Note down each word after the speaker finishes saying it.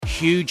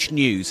huge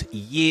news,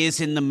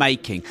 years in the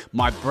making.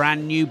 My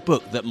brand new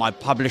book that my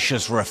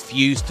publishers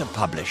refuse to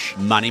publish,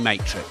 Money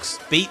Matrix.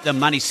 Beat the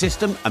money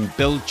system and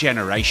build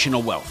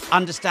generational wealth.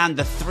 Understand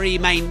the 3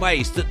 main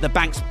ways that the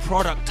banks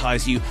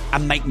productize you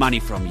and make money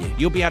from you.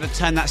 You'll be able to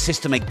turn that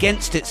system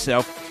against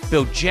itself,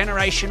 build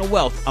generational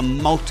wealth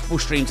and multiple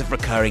streams of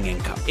recurring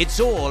income. It's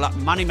all at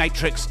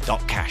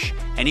moneymatrix.cash.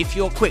 And if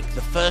you're quick,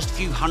 the first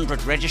few hundred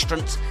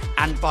registrants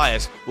and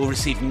buyers will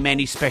receive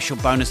many special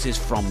bonuses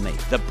from me.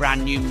 The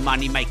brand new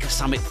Moneymaker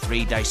Summit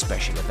 3-day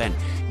special event.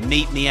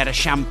 Meet me at a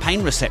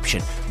champagne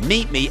reception.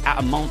 Meet me at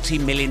a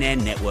multi-millionaire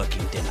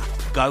networking dinner.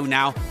 Go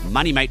now,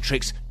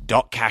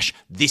 moneymatrix.cash.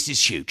 This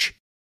is huge.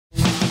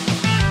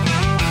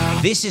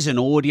 This is an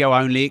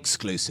audio-only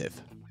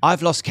exclusive.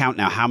 I've lost count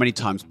now how many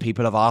times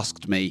people have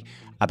asked me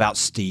about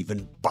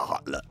Stephen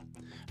Bartlett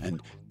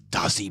and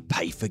does he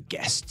pay for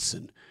guests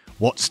and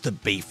what's the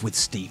beef with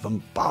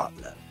Stephen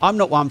Bartlett? I'm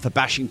not one for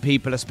bashing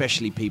people,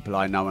 especially people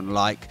I know and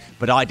like,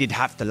 but I did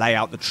have to lay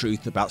out the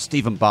truth about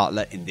Stephen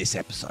Bartlett in this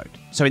episode.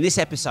 So in this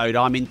episode,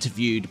 I'm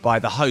interviewed by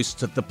the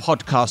hosts of the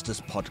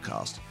Podcasters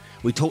Podcast.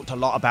 We talked a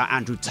lot about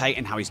Andrew Tate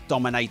and how he's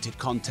dominated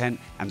content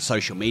and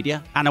social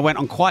media. And I went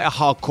on quite a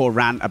hardcore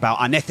rant about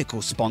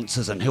unethical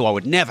sponsors and who I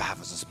would never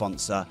have as a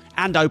sponsor,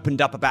 and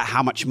opened up about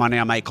how much money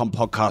I make on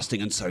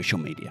podcasting and social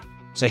media.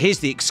 So here's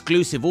the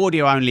exclusive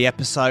audio-only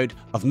episode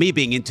of me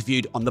being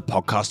interviewed on the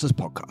Podcasters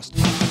Podcast.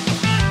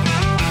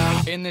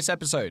 In this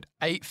episode,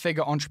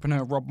 8-figure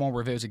entrepreneur Rob Moore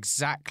reveals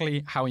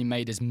exactly how he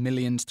made his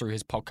millions through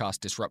his podcast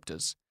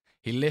Disruptors.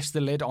 He lifts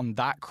the lid on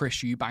that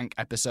Chris Eubank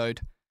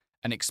episode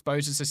and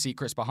exposes the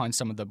secrets behind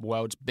some of the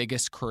world's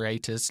biggest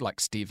creators like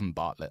Stephen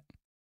Bartlett.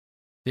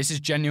 This is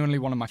genuinely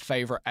one of my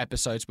favourite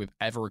episodes we've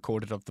ever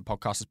recorded of the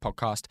Podcasters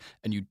Podcast,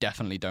 and you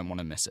definitely don't want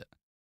to miss it.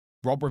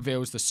 Rob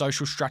reveals the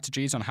social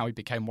strategies on how he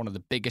became one of the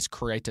biggest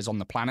creators on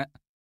the planet,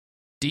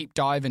 deep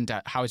dive into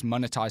how he's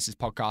monetized his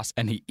podcast,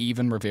 and he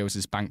even reveals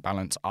his bank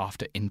balance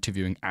after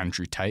interviewing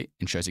Andrew Tate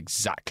and shows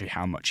exactly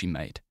how much he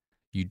made.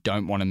 You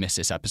don't want to miss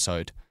this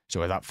episode, so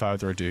without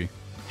further ado,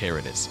 here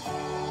it is.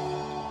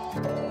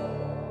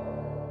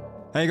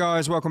 Hey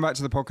guys, welcome back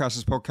to the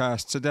Podcasters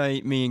Podcast.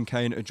 Today, me and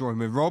Kane are joined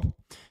with Rob.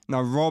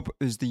 Now, Rob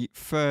is the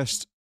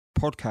first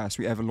podcast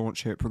we ever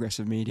launched here at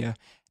Progressive Media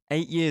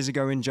 8 years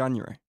ago in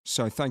January.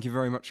 So thank you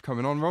very much for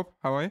coming on, Rob.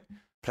 How are you?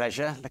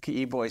 Pleasure. Look at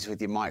you boys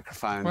with your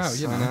microphones. Well,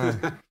 you know,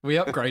 we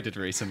upgraded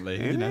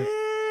recently, you know.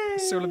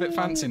 It's still a bit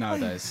fancy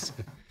nowadays.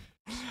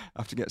 I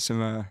have to get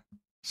some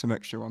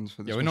extra ones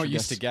for this. Yeah, we're not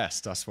used to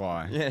guests, that's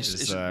why. Yeah,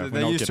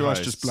 they're used to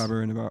us just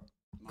blabbering about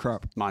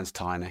crap. Mine's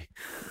tiny.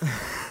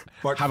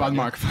 How about the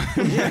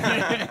microphone?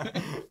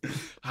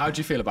 How do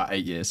you feel about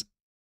 8 years?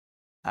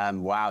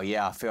 Wow,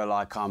 yeah, I feel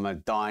like I'm a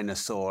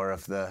dinosaur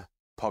of the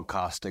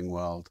podcasting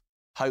world.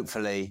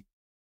 Hopefully,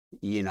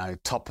 you know,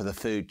 top of the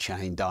food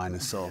chain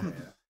dinosaur.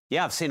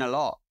 Yeah, I've seen a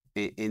lot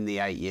in the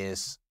 8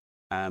 years.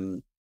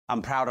 I'm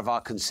proud of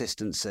our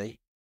consistency.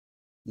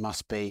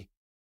 Must be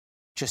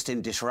just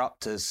in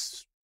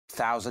Disruptors,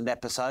 1,000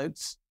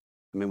 episodes.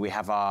 I mean, we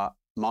have our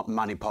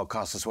money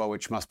podcast as well,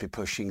 which must be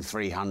pushing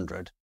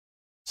 300.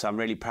 So I'm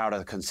really proud of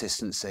the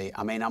consistency.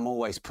 I mean, I'm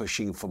always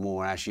pushing for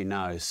more, as you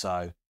know.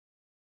 So,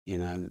 you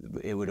know,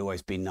 it would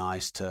always be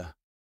nice to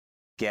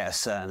get a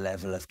certain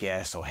level of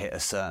guests or hit a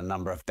certain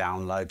number of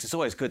downloads. It's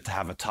always good to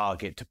have a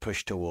target to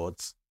push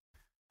towards.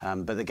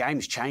 But the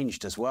game's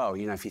changed as well.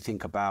 You know, if you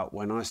think about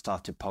when I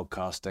started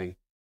podcasting,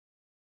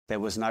 there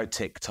was no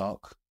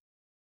TikTok.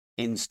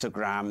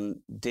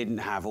 Instagram didn't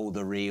have all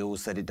the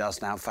reels that it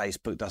does now.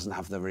 Facebook doesn't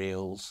have the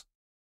reels.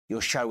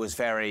 Your show was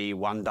very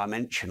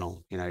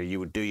one-dimensional. You know, you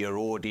would do your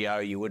audio,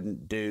 you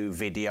wouldn't do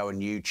video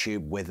and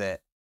YouTube with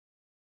it.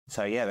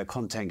 So, yeah, the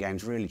content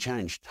game's really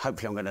changed.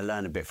 Hopefully I'm going to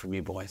learn a bit from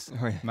you boys.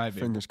 Oh, yeah.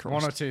 Maybe. Fingers crossed.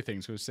 One or two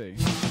things, we'll see.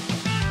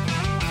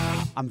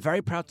 I'm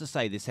very proud to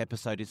say this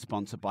episode is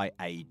sponsored by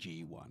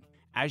AG1.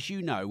 As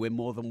you know, we're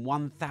more than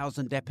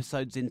 1,000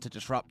 episodes into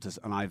Disruptors,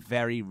 and I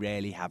very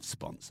rarely have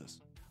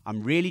sponsors.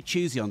 I'm really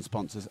choosy on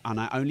sponsors,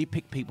 and I only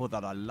pick people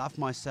that I love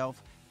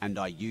myself and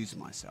I use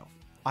myself.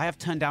 I have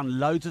turned down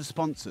loads of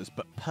sponsors,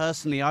 but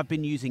personally I've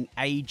been using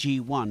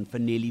AG1 for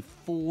nearly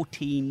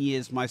 14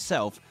 years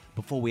myself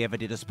before we ever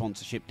did a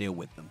sponsorship deal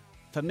with them.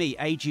 For me,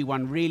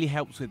 AG1 really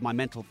helps with my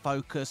mental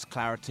focus,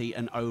 clarity,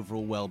 and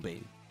overall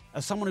well-being.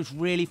 As someone who's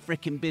really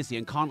freaking busy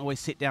and can't always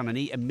sit down and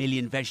eat 1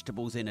 million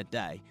vegetables in a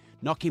day,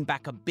 knocking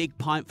back a big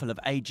pintful of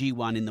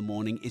AG1 in the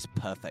morning is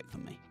perfect for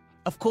me.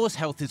 Of course,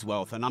 health is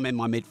wealth, and I'm in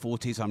my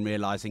mid-40s, I'm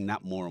realising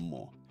that more and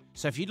more.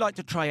 So if you'd like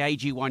to try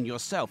AG1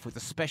 yourself with a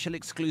special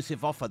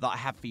exclusive offer that I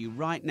have for you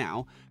right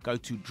now, go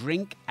to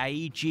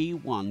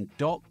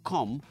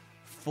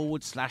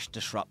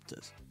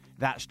drinkag1.com/disruptors.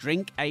 That's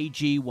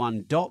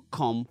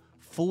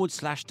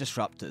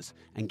drinkag1.com/disruptors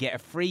and get a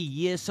free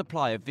year's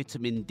supply of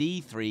vitamin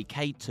D3,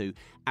 K2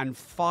 and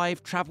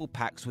 5 travel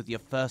packs with your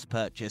first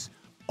purchase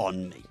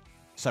on me.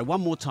 So one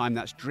more time,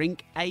 that's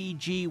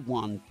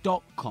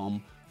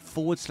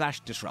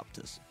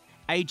drinkag1.com/disruptors.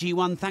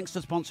 AG1, thanks for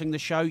sponsoring the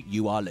show.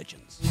 You are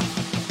legends.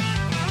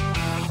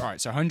 All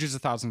right, so hundreds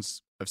of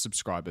thousands of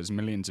subscribers,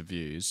 millions of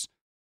views.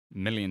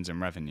 millions in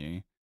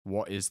revenue.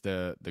 What is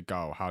the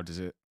goal? How do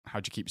you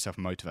keep yourself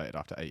motivated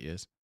after 8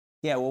 years?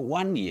 Yeah, well,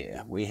 1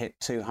 year we hit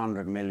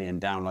 200 million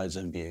downloads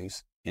and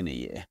views in a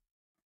year,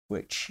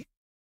 which,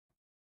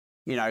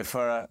 you know,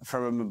 for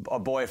a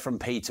boy from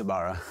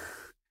Peterborough,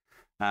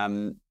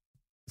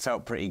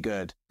 felt pretty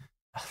good.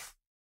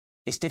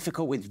 It's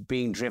difficult with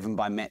being driven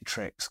by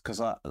metrics because,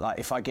 like,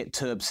 if I get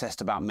too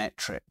obsessed about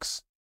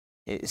metrics,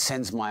 it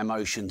sends my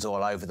emotions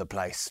all over the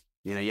place.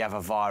 You know, you have a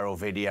viral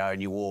video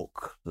and you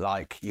walk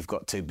like you've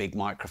got two big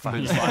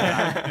microphones like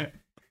that.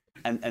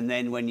 And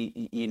then when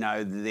you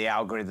know the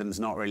algorithm's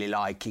not really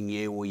liking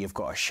you, or you've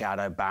got a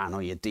shadow ban,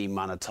 or you're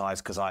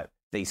demonetized, because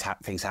these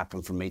things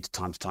happen from me to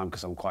time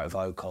because I'm quite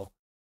vocal.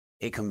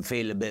 It can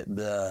feel a bit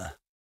bleh.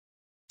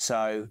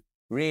 So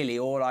really,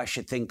 all I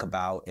should think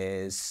about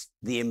is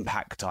the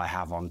impact I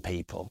have on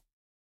people.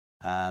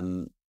 I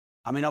mean,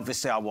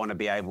 obviously, I want to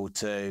be able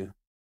to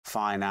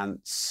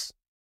finance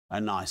a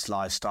nice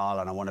lifestyle,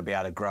 and I want to be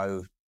able to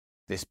grow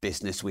this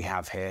business we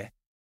have here.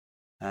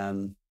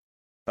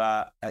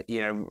 But,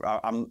 you know,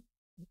 I'm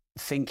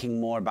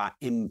thinking more about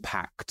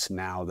impact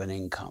now than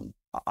income.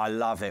 I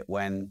love it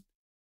when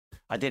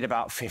I did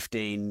about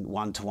 15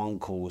 one-to-one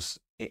calls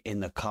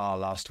in the car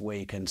last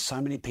week, and so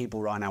many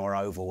people right now are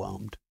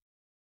overwhelmed.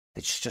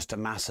 It's just a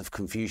massive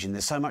confusion.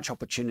 There's so much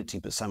opportunity,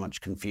 but so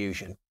much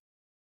confusion.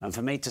 And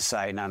for me to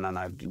say, no,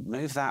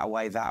 move that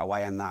away,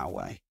 and that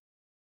away.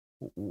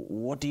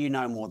 What do you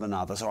know more than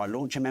others? Or I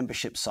launch a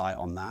membership site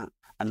on that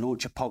and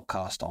launch a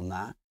podcast on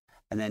that,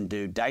 and then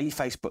do daily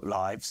Facebook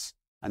Lives,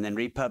 and then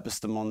repurpose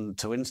them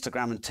onto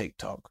Instagram and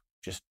TikTok.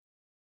 Just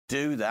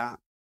do that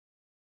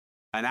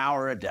an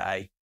hour a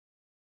day,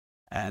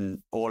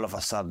 and all of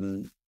a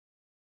sudden,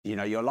 you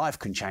know, your life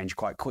can change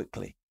quite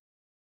quickly.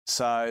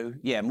 So,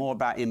 yeah, more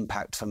about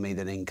impact for me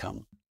than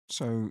income.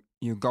 So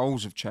your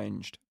goals have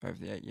changed over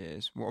the 8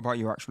 years. What about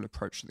your actual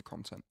approach to the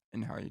content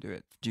and how you do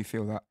it? Do you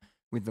feel that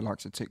with the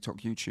likes of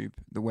TikTok, YouTube,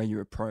 the way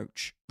you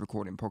approach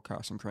recording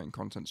podcasts and creating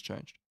content's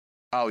changed?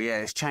 Oh, yeah,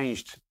 it's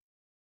changed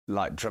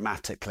like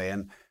dramatically.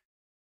 And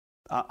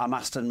I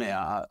must admit,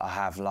 I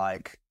have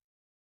like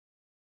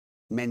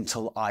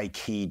mental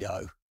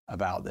aikido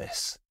about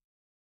this,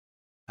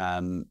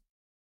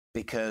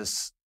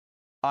 because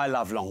I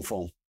love long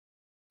form,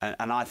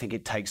 and I think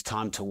it takes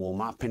time to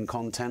warm up in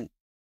content.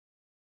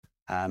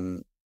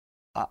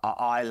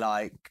 I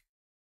like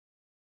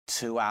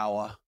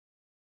 2-hour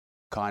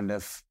kind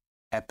of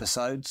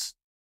episodes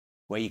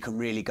where you can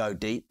really go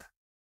deep.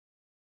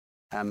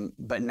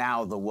 But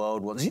now the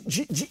world was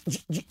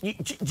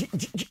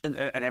and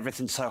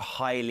everything's so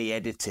highly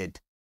edited.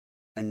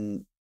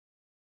 And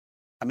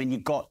I mean,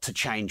 you've got to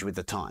change with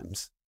the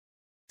times.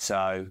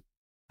 So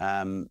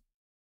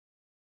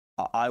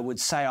I would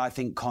say I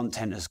think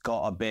content has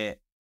got a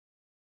bit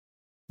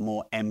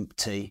more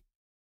empty,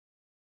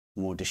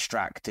 more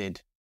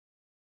distracted.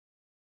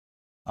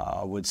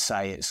 I would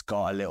say it's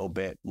got a little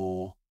bit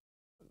more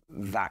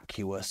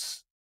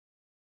vacuous,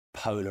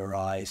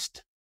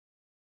 polarized,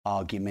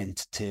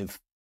 argumentative,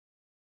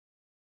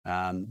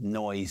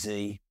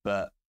 noisy,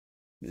 but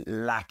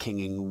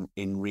lacking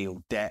in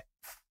real depth.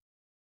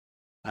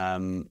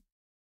 But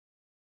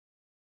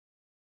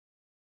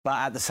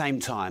at the same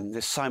time,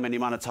 there's so many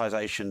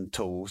monetization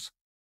tools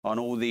on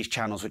all these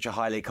channels which are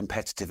highly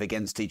competitive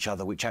against each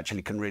other, which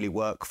actually can really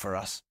work for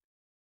us.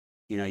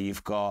 You know,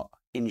 you've got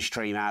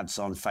in-stream ads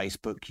on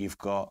Facebook, you've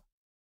got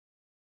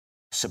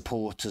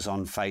supporters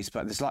on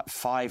Facebook. There's like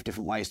 5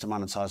 different ways to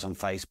monetize on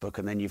Facebook,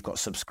 and then you've got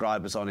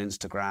subscribers on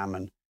Instagram,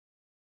 and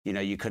you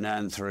know, you can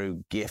earn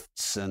through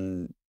gifts,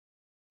 and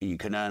you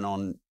can earn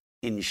on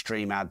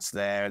in-stream ads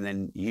there, and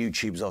then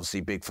YouTube's obviously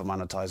big for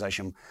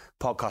monetization.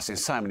 Podcasting,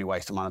 so many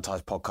ways to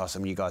monetize podcasts. I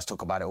mean, you guys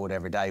talk about it all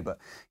every day, but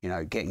you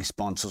know, getting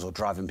sponsors or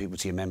driving people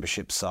to your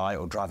membership site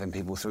or driving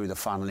people through the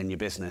funnel in your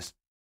business.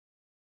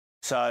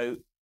 So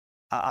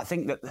I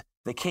think that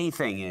the key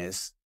thing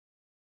is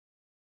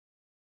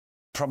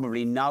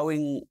probably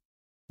knowing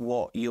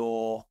what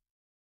your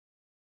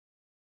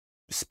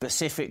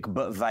specific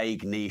but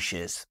vague niche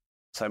is.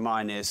 So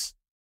mine is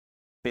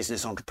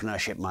business,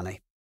 entrepreneurship,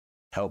 money.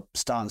 Help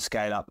start and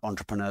scale up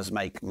entrepreneurs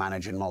make,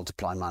 manage and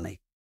multiply money.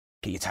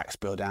 Get your tax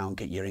bill down,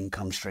 get your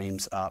income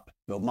streams up,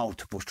 build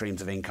multiple streams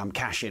of income,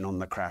 cash in on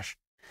the crash.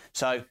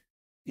 So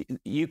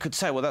you could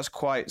say, well, that's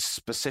quite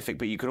specific,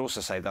 but you could also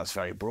say that's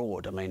very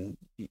broad. I mean,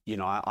 you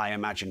know, I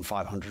imagine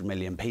 500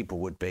 million people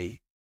would be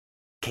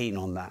keen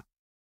on that.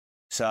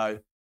 So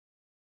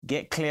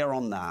get clear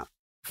on that.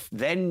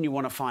 Then you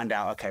want to find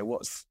out, okay,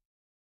 what's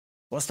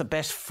the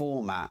best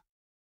format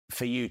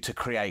for you to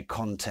create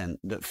content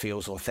that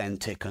feels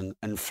authentic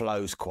and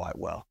flows quite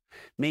well.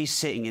 Me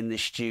sitting in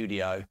this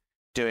studio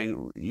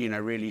doing, you know,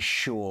 really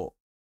short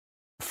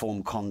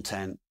form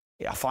content,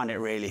 I find it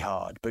really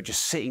hard, but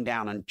just sitting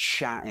down and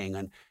chatting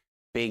and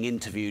being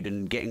interviewed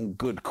and getting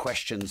good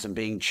questions and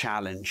being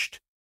challenged,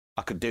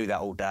 I could do that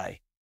all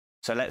day.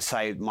 So let's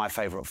say my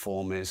favorite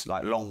form is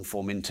like long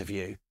form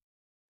interview.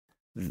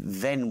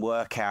 Then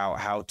work out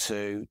how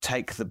to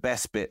take the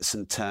best bits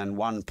and turn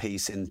one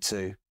piece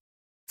into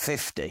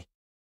 50,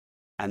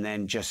 and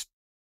then just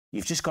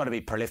you've just got to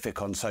be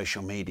prolific on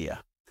social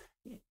media.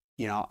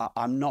 You know,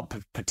 I'm not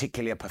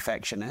particularly a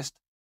perfectionist.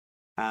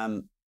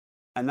 And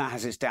that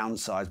has its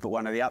downsides, but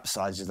one of the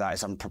upsides of that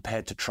is I'm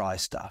prepared to try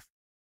stuff.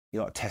 You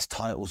got to test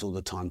titles all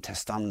the time,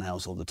 test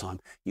thumbnails all the time.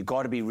 You've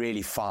got to be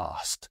really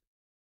fast.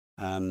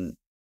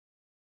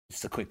 It's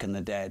the quick and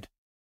the dead.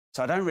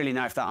 So I don't really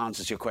know if that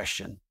answers your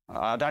question.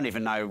 I don't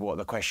even know what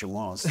the question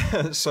was.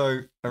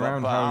 So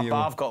around but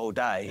I've got all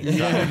day.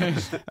 Yeah.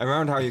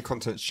 Around how your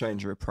content's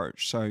changed your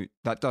approach. So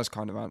that does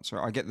kind of answer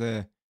it. I get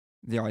the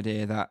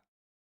idea that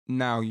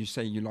now you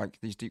say you like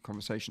these deep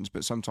conversations,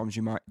 but sometimes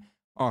you might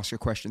ask a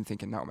question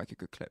thinking that'll make a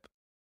good clip,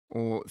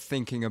 or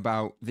thinking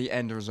about the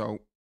end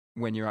result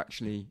when you're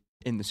actually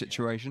in the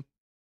situation.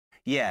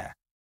 Yeah.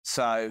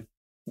 So,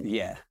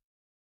 yeah.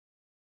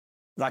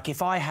 Like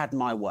if I had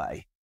my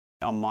way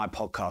on my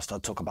podcast,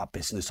 I'd talk about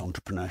business,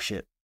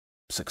 entrepreneurship,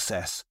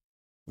 success,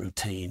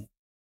 routine,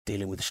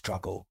 dealing with the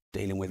struggle,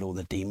 dealing with all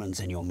the demons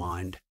in your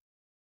mind.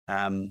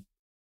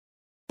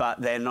 But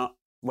they're not,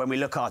 when we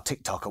look at our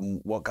TikTok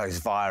and what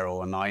goes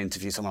viral, and I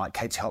interview someone like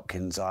Katie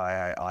Hopkins,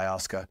 I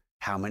ask her,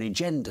 how many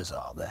genders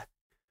are there?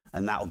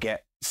 And that'll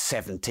get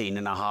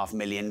 17.5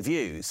 million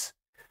views.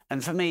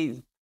 And for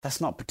me, that's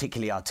not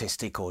particularly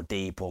artistic or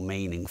deep or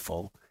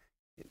meaningful.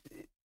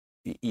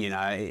 You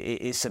know,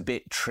 it's a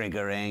bit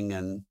triggering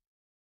and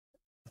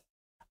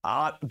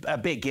a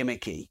bit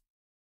gimmicky.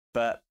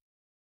 But,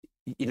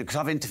 you know, because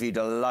I've interviewed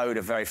a load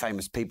of very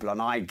famous people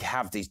and I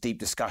have these deep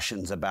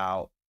discussions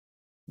about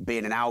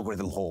being an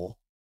algorithm whore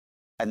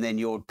and then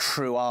your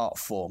true art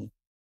form.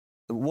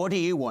 What do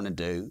you want to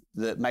do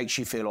that makes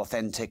you feel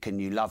authentic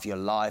and you love your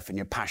life and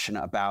you're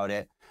passionate about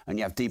it and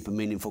you have deep and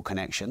meaningful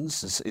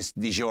connections? Is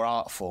your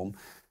art form.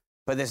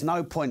 But there's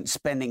no point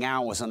spending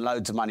hours and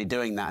loads of money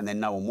doing that and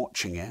then no one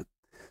watching it.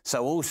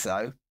 So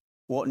also,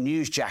 what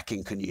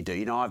newsjacking can you do?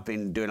 You know, I've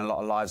been doing a lot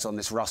of lives on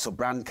this Russell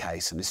Brand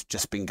case and it's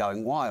just been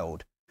going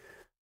wild.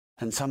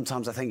 And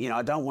sometimes I think, you know,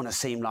 I don't want to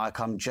seem like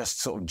I'm just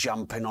sort of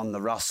jumping on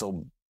the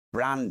Russell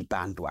Brand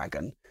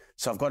bandwagon.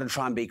 So I've got to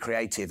try and be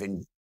creative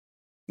in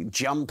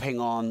jumping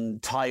on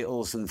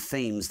titles and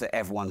themes that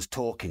everyone's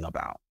talking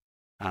about.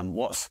 I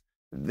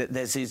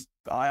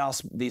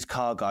ask these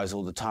car guys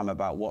all the time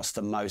about what's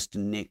the most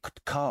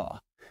nicked car.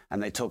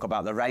 And they talk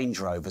about the Range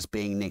Rovers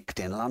being nicked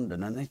in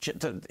London. And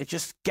it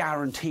just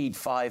guaranteed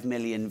 5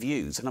 million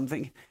views. And I'm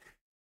thinking,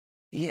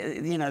 yeah,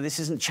 you know, this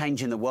isn't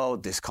changing the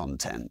world, this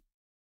content.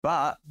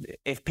 But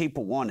if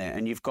people want it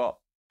and you've got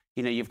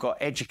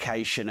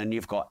education and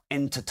you've got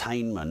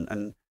entertainment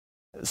and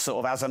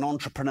sort of as an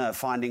entrepreneur,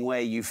 finding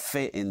where you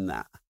fit in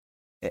that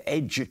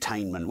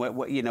edutainment,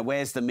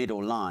 where's the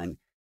middle line?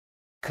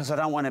 Because I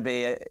don't want to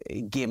be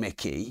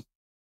gimmicky.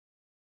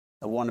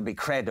 I want to be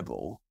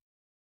credible,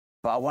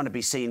 but I want to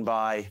be seen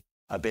by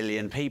 1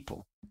 billion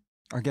people.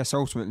 I guess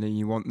ultimately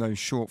you want those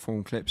short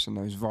form clips and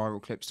those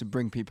viral clips to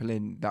bring people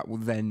in that will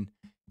then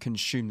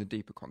consume the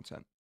deeper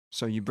content.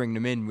 So you bring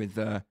them in with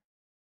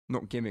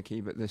not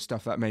gimmicky, but the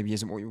stuff that maybe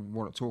isn't what you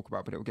want to talk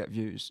about, but it will get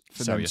views.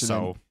 Sell your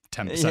soul,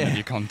 10% of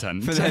your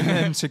content. For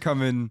them to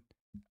come in,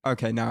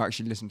 okay, now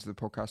actually listen to the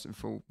podcast in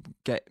full,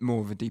 get more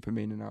of a deeper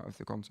meaning out of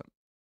the content.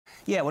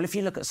 Yeah, well, if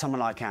you look at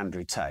someone like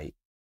Andrew Tate,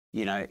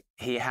 you know,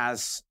 he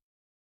has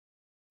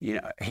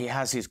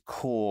his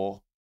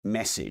core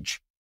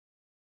message,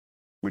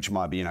 which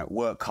might be, you know,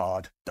 work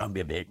hard, don't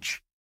be a bitch,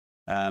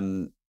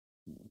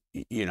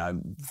 you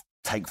know,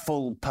 take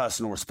full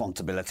personal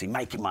responsibility,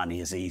 making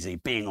money is easy,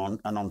 being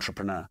an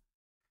entrepreneur.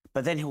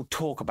 But then he'll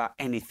talk about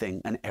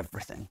anything and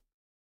everything.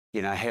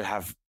 You know, he'll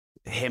have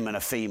him and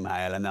a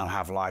female and they'll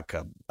have like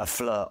a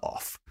flirt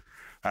off.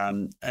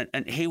 And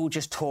he will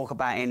just talk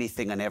about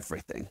anything and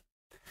everything.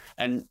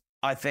 And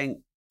I think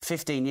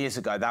 15 years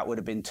ago, that would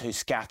have been too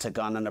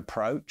scattergun an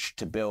approach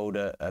to build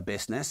a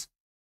business.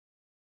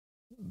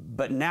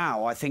 But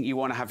now I think you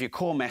want to have your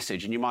core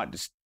message and you might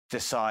just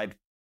decide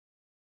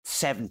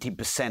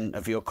 70%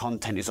 of your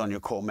content is on your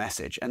core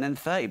message. And then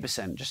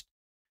 30%, just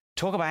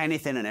talk about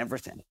anything and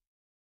everything.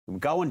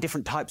 Go on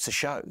different types of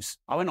shows.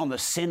 I went on the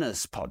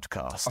Sinners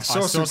podcast. I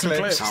saw some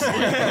clips.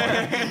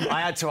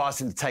 I had to ask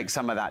him to take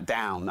some of that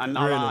down. And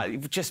really?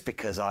 Just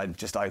because I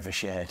just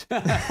overshared.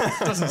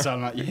 Doesn't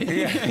sound like you.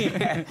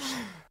 Yeah.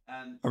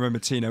 I remember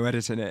Tino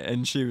editing it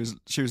and she was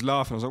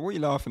laughing. I was like, what are you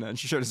laughing at? And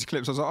she showed us the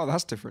clips. I was like, oh,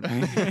 that's different.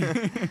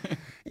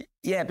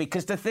 Yeah,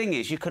 because the thing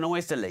is, you can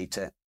always delete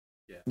it.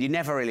 Yeah. You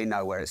never really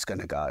know where it's going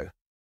to go.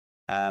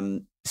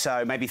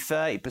 So maybe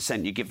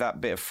 30%, you give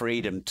that bit of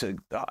freedom to,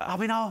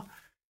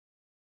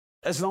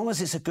 as long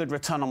as it's a good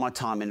return on my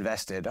time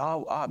invested,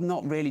 I'm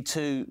not really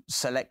too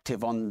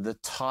selective on the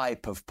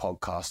type of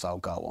podcast I'll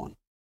go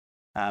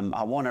on.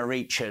 I want to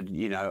reach a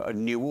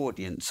new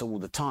audience all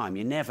the time.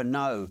 You never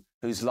know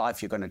whose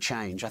life you're going to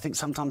change. I think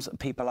sometimes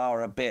people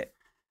are they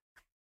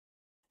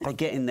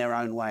get in their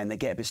own way and they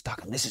get a bit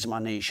stuck and this is my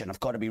niche and I've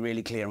got to be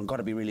really clear and got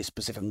to be really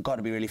specific and got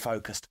to be really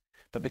focused.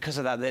 But because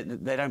of that,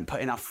 they don't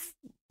put enough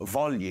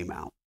volume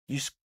out. You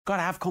just got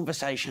to have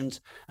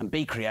conversations and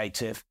be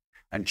creative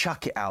and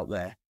chuck it out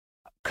there.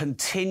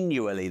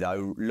 Continually,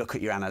 though, look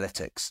at your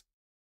analytics.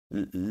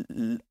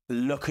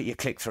 Look at your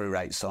click-through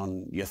rates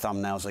on your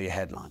thumbnails or your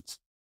headlines.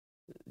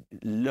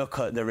 Look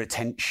at the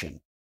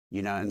retention,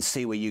 and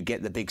see where you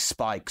get the big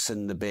spikes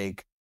and the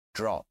big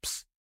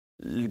drops.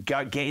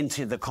 Get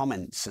into the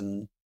comments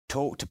and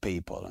talk to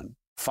people and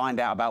find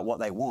out about what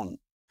they want.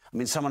 I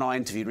mean, someone I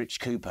interviewed, Rich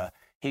Cooper,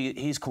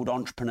 he's called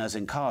Entrepreneurs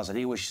in Cars, and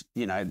he was,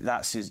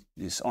 that's his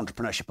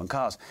entrepreneurship in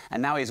cars.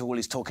 And now all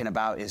he's talking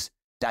about is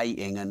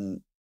dating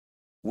and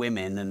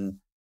women and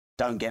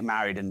don't get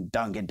married and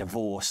don't get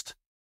divorced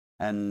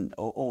and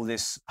all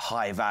this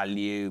high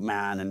value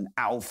man and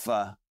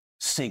alpha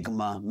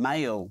sigma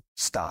male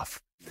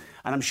stuff.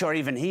 And I'm sure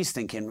even he's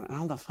thinking,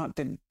 how the fuck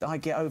did I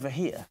get over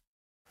here?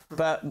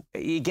 But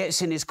he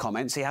gets in his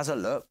comments, he has a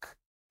look,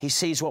 he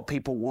sees what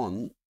people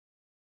want,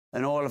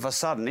 and all of a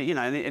sudden,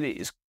 and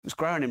it's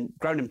grown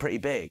him pretty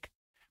big.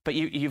 But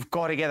you've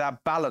got to get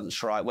that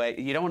balance right, where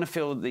you don't want to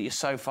feel that you're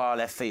so far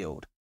left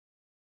field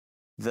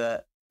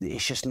that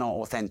it's just not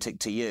authentic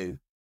to you.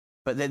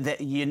 But that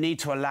you need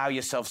to allow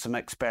yourself some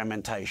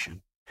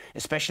experimentation,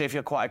 especially if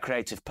you're quite a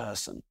creative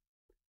person.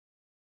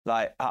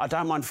 Like, I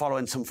don't mind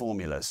following some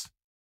formulas,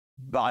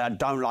 but I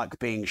don't like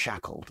being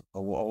shackled. I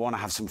want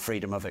to have some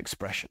freedom of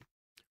expression.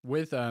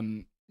 With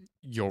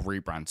your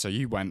rebrand, so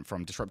you went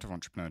from Disruptive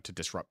Entrepreneur to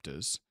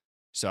Disruptors.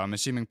 So I'm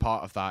assuming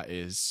part of that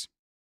is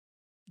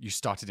you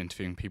started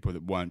interviewing people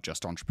that weren't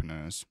just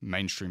entrepreneurs,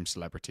 mainstream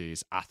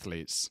celebrities,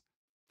 athletes.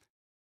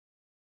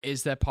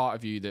 Is there part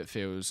of you that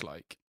feels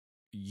like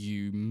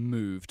you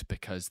moved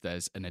because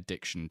there's an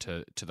addiction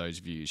to those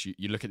views?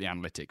 You look at the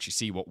analytics, you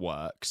see what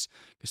works,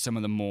 because some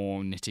of the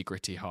more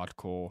nitty-gritty,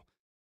 hardcore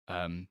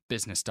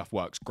business stuff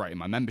works great in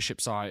my membership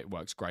site,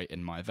 works great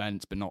in my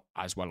events, but not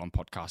as well on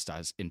podcast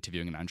as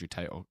interviewing an Andrew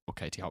Tate or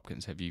Katie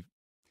Hopkins. Do you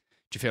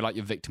feel like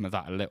you're a victim of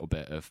that a little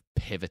bit, of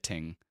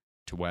pivoting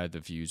to where the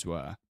views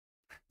were?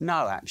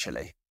 No,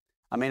 actually.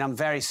 I mean, I'm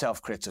very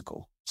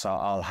self-critical, so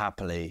I'll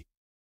happily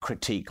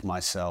critique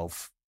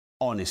myself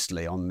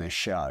honestly on this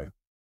show.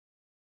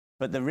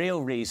 But the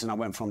real reason I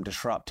went from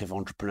Disruptive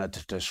Entrepreneur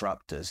to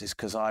Disruptors is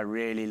because I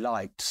really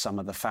liked some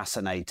of the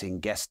fascinating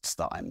guests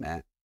that I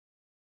met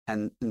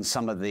and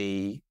some of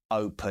the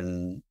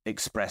open,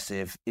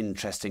 expressive,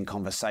 interesting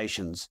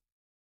conversations.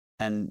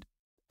 And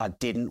I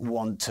didn't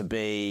want to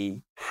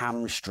be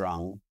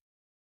hamstrung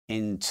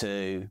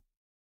into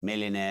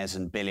millionaires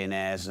and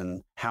billionaires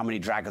and how many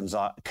dragons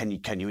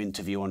can you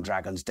interview on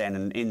Dragon's Den.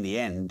 And in the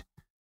end,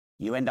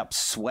 you end up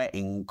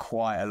sweating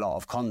quite a lot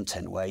of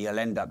content where you'll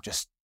end up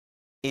just,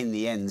 in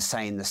the end,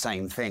 saying the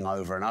same thing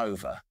over and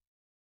over.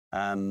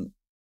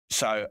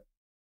 So,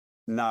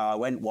 no, I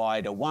went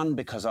wider. One,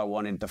 because I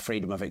wanted the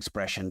freedom of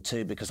expression.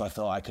 Two, because I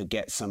thought I could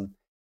get some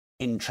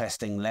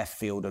interesting left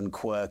field and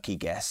quirky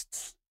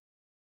guests.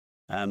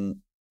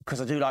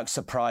 Because I do like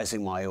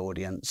surprising my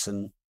audience,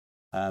 and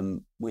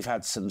we've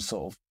had some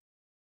sort of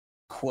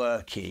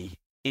quirky,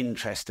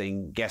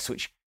 interesting guests,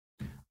 which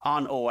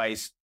aren't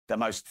always the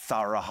most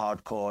thorough,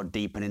 hardcore,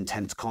 deep and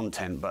intense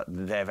content, but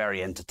they're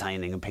very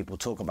entertaining and people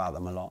talk about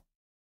them a lot.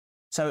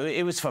 So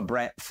it was for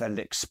breadth and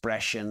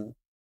expression.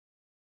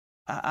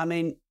 I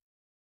mean,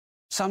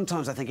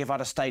 sometimes I think if I'd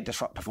have stayed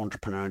Disruptive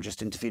Entrepreneur and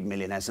just interviewed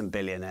millionaires and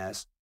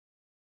billionaires,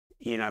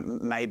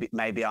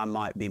 maybe I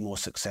might be more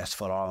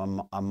successful,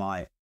 or I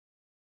might,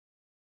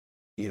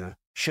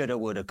 shoulda,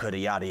 woulda, coulda,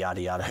 yada,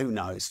 yada, yada, who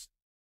knows?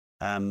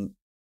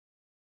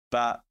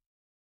 But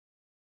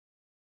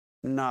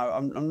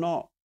no,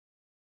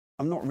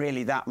 I'm not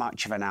really that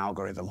much of an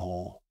algorithm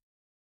whore.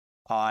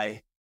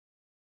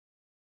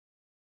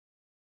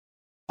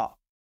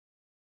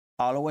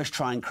 I'll always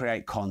try and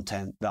create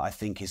content that I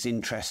think is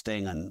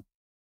interesting and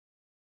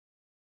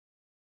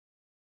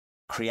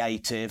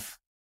creative,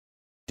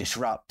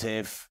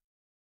 disruptive,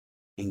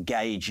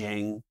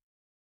 engaging,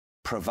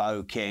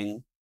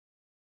 provoking.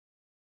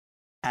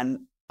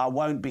 And I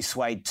won't be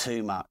swayed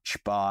too much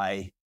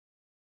by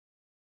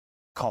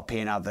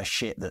copying other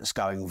shit that's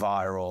going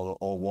viral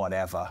or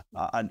whatever.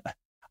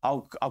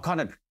 I'll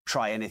kind of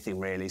try anything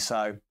really.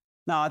 So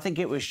no, I think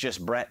it was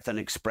just breadth and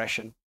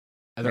expression.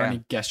 Are there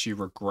any guests you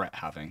regret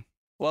having?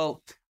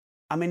 Well,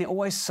 I mean, it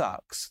always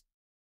sucks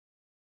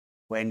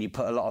when you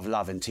put a lot of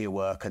love into your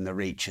work and the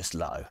reach is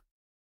low.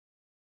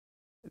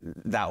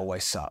 That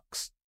always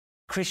sucks.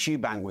 Chris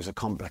Eubank was a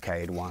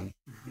complicated one.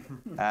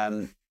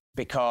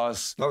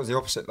 Because that was the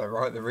opposite though,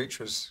 right? The reach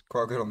was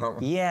quite good on that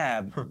one.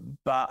 Yeah,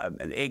 but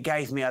it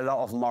gave me a lot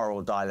of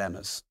moral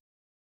dilemmas.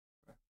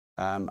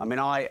 I mean,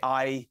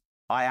 I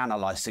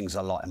analyze things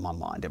a lot in my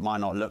mind. It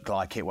might not look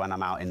like it when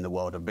I'm out in the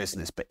world of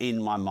business, but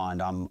in my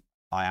mind,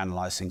 I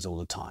analyze things all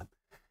the time.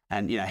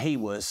 And, he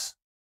was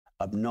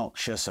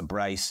obnoxious,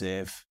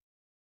 abrasive,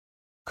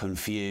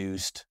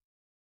 confused.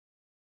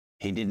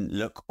 He didn't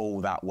look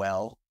all that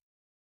well.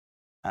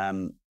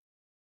 And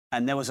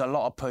there was a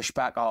lot of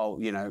pushback. Oh,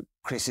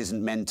 Chris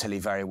isn't mentally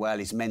very well.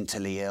 He's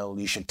mentally ill.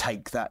 You should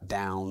take that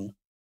down.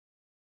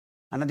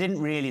 And I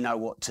didn't really know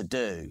what to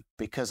do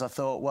because I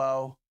thought,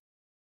 well,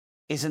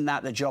 isn't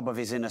that the job of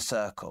his inner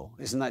circle?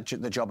 Isn't that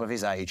the job of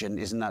his agent?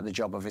 Isn't that the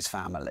job of his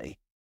family?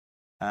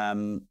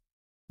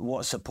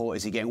 What support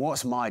is he getting?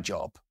 What's my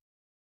job?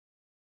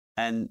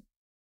 And,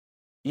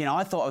 you know,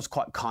 I thought I was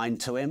quite kind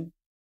to him,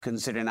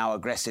 considering how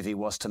aggressive he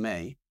was to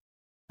me.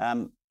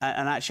 And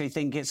actually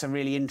think it's a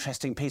really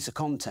interesting piece of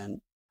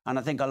content. And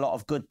I think a lot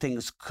of good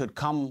things could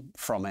come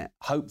from it,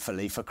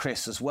 hopefully, for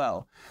Chris as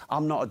well.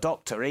 I'm not a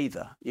doctor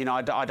either. You know,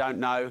 I don't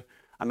know.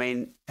 I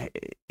mean,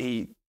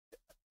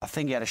 I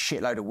think he had a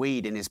shitload of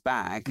weed in his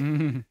bag.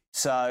 Mm-hmm.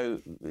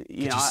 So,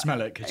 you know. Could you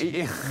smell it? Could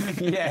you?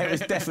 Yeah, it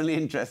was definitely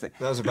interesting.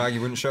 That was a bag he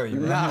wouldn't show you,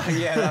 right? No,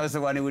 yeah, that was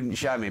the one he wouldn't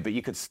show me, but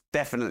you could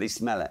definitely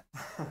smell it.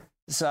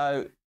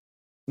 So,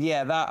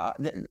 yeah,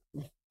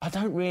 I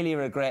don't really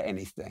regret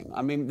anything.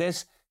 I mean,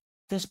 there's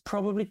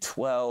probably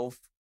 12,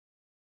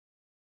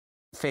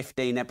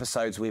 15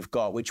 episodes we've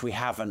got which we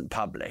haven't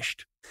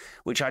published,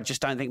 which I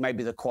just don't think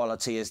maybe the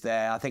quality is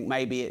there. I think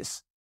maybe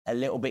it's a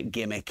little bit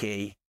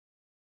gimmicky,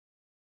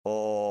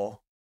 or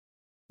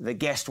the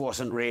guest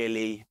wasn't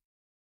really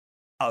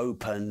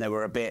open. They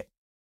were a bit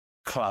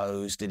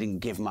closed. They didn't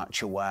give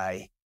much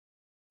away.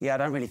 Yeah, I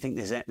don't really think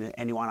there's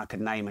anyone I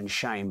could name and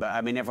shame, but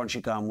I mean, everyone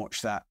should go and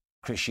watch that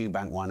Chris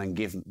Eubank one and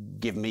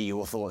give me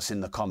your thoughts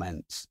in the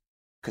comments,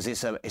 because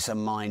it's a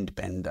mind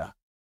bender,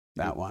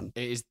 that one.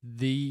 It is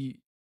the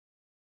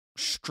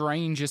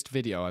strangest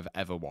video I've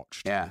ever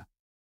watched. Yeah.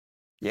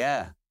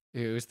 Yeah.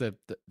 It was the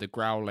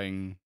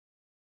growling,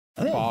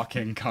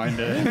 barking kind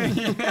of.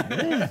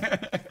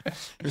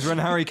 It was when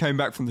Harry came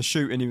back from the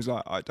shoot and he was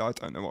like, I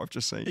don't know what I've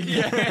just seen.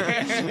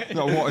 Yeah.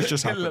 Like, what has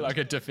just happened? He looked like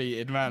a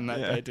defeated man that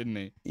day, didn't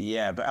he?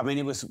 Yeah, but I mean,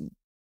 it was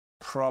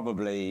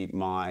probably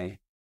my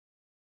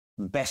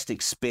best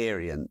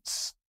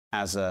experience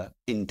as a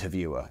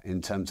interviewer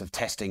in terms of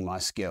testing my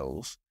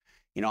skills.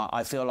 You know,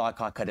 I feel like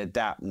I could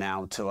adapt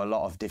now to a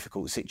lot of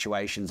difficult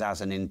situations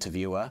as an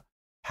interviewer,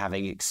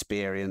 having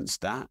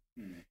experienced that.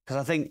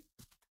 Because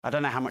I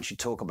don't know how much you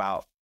talk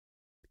about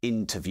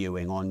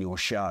interviewing on your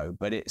show,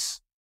 but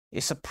it's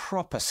a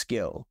proper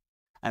skill.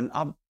 And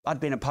I'd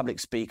been a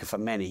public speaker for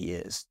many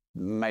years,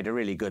 made a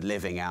really good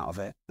living out of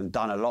it, and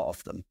done a lot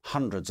of them,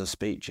 hundreds of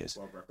speeches.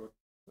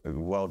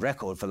 World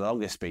record for the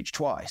longest speech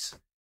twice.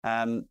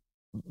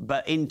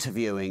 But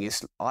interviewing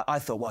is, I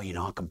thought, well, you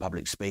know, I can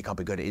public speak, I'll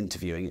be good at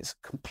interviewing. It's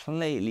a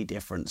completely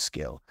different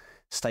skill.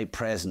 Stay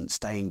present,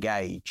 stay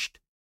engaged,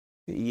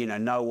 you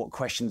know what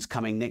question's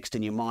coming next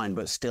in your mind,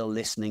 but still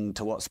listening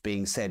to what's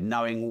being said,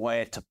 knowing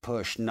where to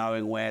push,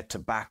 knowing where to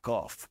back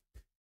off.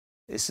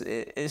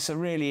 It's a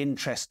really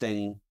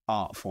interesting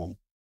art form.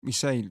 We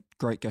say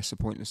great guests are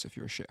pointless if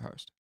you're a shit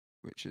host,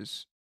 which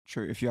is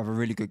true. If you have a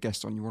really good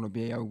guest on, you want to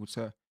be able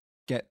to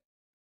get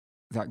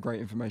that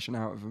great information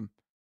out of them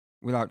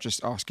without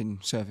just asking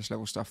surface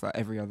level stuff that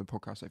every other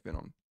podcast they've been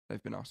on,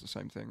 they've been asked the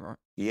same thing, right?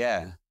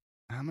 Yeah.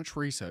 How much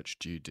research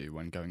do you do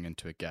when going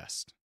into a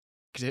guest?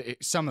 Because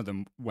some of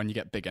them, when you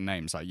get bigger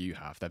names like you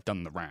have, they've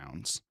done the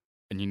rounds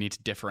and you need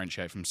to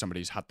differentiate from somebody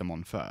who's had them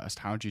on first.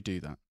 How do you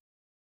do that?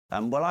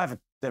 Well, I have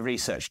the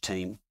research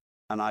team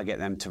and I get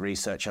them to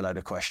research a load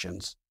of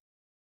questions.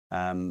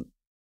 And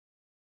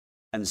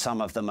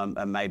some of them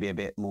are maybe a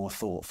bit more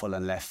thoughtful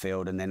and left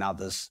field, and then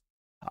others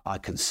I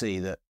can see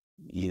that,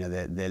 you know,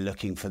 they're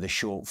looking for the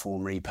short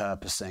form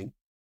repurposing.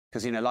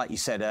 Because, you know, like you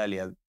said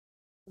earlier,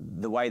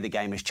 the way the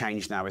game has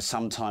changed now is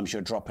sometimes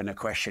you're dropping a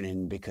question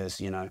in because,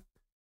 you know,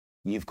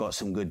 you've got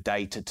some good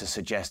data to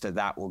suggest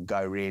that will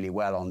go really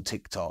well on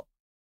TikTok.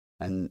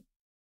 And,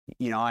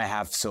 you know, I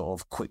have sort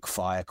of quick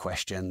fire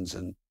questions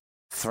and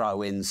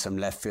throw in some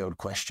left field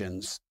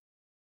questions,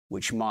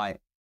 which might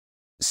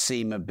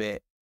seem a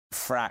bit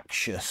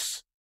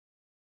fractious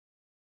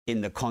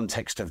in the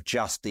context of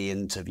just the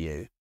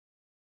interview.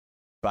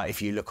 But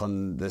if you look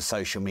on the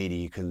social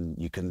media,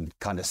 you can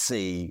kind of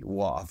see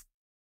what I've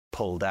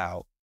pulled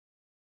out.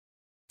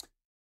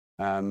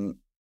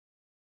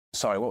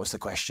 Sorry, what was the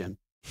question?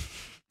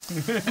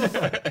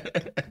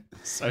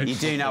 You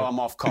do know I'm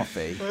off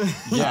coffee.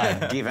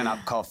 Yeah, giving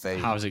up coffee.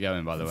 How's it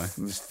going, by the way? It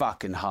was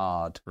fucking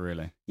hard.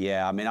 Really?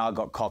 Yeah, I mean, I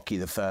got cocky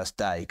the first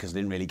day because I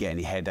didn't really get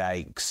any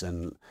headaches,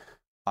 and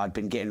I'd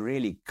been getting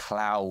really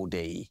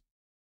cloudy,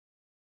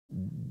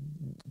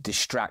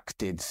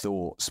 distracted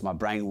thoughts. My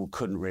brain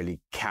couldn't really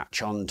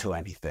catch on to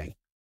anything.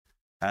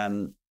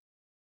 And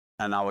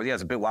I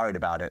was a bit worried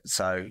about it.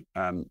 So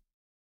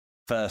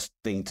first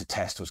thing to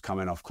test was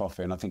coming off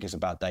coffee, and I think it's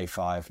about day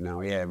 5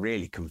 now. Yeah,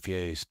 really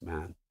confused,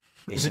 man.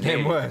 Is it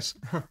getting worse?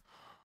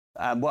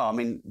 Well, I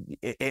mean,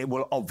 it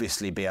will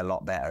obviously be a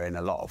lot better in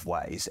a lot of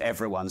ways.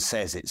 Everyone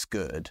says it's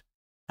good.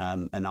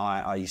 And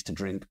I used to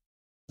drink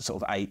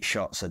sort of 8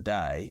 shots a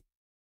day,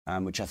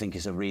 which I think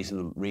is a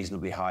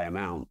reasonably high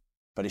amount.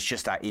 But it's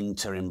just that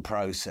interim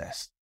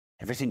process.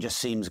 Everything just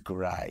seems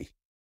grey.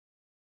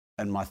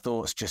 And my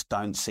thoughts just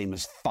don't seem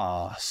as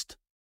fast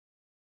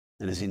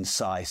and as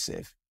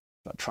incisive.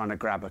 But trying to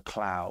grab a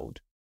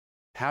cloud.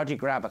 How do you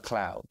grab a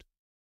cloud?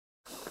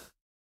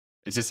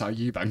 Is this how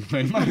you bang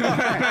me?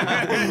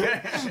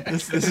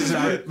 This is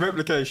a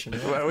replication.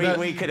 Well,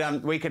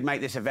 we could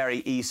make this a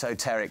very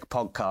esoteric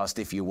podcast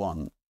if you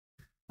want.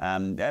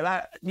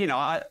 You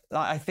know,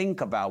 I think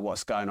about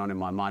what's going on in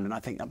my mind, and I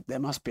think there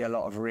must be a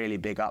lot of really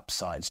big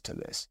upsides to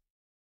this.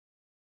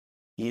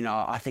 you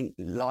know, I think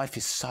life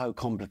is so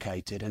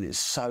complicated and it's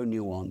so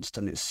nuanced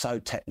and it's so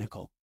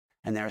technical.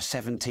 And there are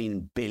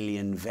 17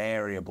 billion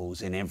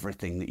variables in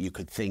everything that you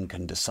could think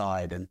and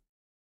decide. And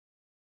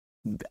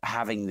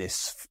having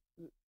this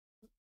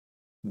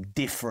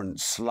different,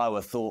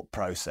 slower thought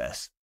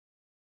process,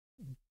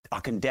 I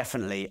can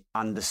definitely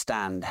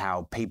understand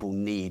how people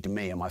need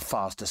me and my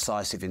fast,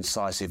 decisive,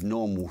 incisive,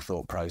 normal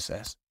thought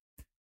process.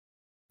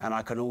 And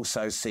I can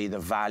also see the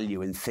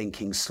value in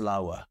thinking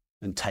slower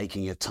and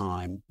taking your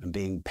time and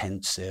being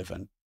pensive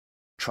and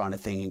trying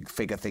to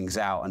figure things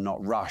out and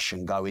not rush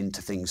and go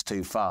into things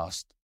too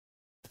fast.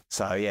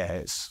 So yeah,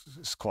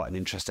 it's quite an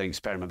interesting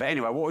experiment. But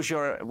anyway, what was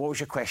your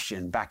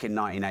question back in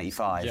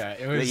 1985? Yeah,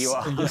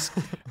 it was.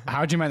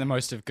 How do you make the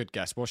most of good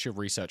guests? What's your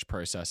research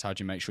process? How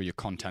do you make sure your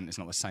content is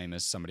not the same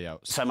as somebody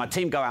else? So my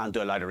team go out and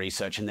do a load of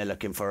research, and they're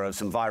looking for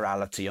some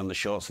virality on the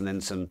shorts, and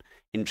then some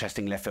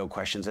interesting left field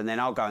questions, and then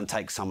I'll go and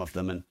take some of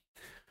them and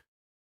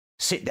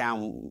sit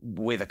down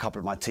with a couple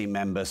of my team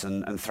members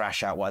and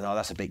thrash out, well, oh,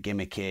 that's a bit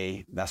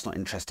gimmicky, that's not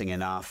interesting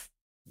enough,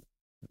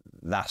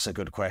 that's a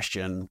good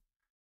question.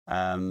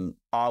 I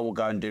will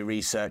go and do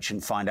research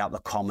and find out the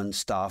common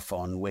stuff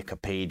on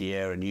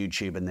Wikipedia and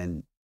YouTube, and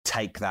then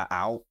take that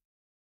out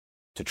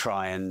to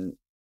try and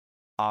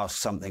ask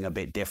something a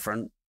bit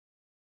different.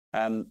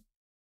 And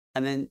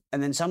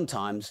then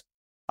sometimes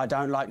I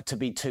don't like to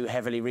be too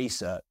heavily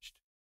researched,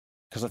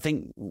 because I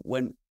think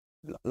when,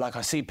 like,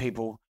 I see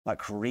people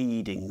like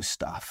reading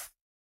stuff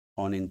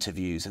on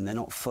interviews and they're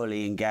not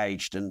fully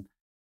engaged, and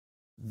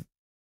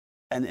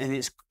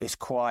it's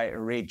quite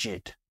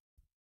rigid.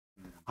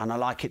 And I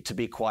like it to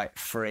be quite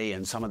free.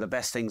 And some of the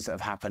best things that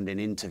have happened in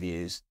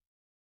interviews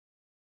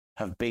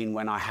have been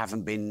when I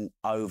haven't been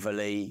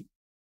overly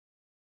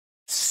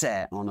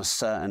set on a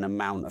certain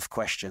amount of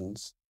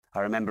questions. I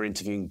remember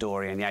interviewing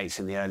Dorian Yates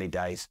in the early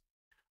days,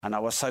 and I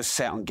was so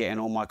set on getting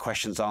all my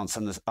questions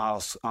answered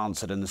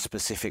and the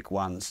specific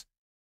ones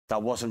that I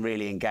wasn't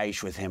really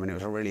engaged with him, and it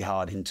was a really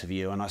hard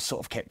interview. And I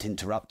sort of kept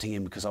interrupting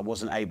him because I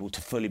wasn't able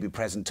to fully be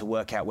present to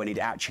work out when he'd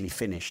actually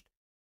finished.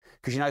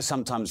 Because, you know,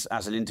 sometimes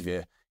as an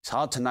interviewer, it's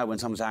hard to know when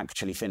someone's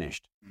actually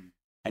finished.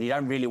 And you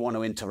don't really want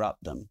to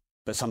interrupt them,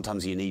 but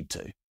sometimes you need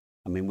to.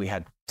 I mean, we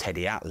had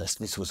Teddy Atlas.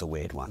 This was a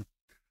weird one.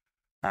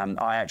 It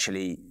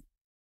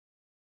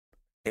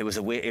was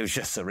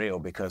just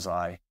surreal, because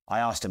I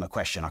asked him a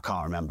question. I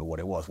can't remember what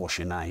it was. What's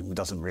your name? It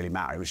doesn't really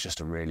matter. It was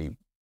just a really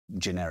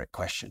generic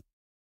question.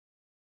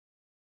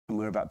 And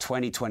we were about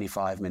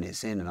 25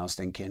 minutes in, and I was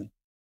thinking,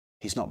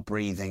 he's not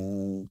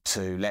breathing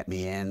to let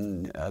me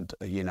in.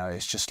 You know,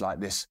 it's just like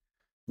this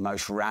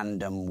most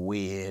random,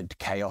 weird,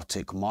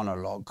 chaotic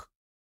monologue.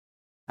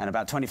 And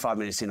about 25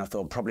 minutes in, I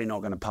thought, probably not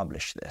going to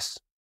publish this.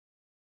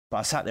 But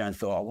I sat there and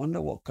thought, I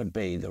wonder what could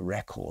be the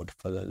record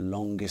for the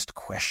longest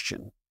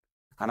question.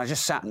 And I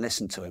just sat and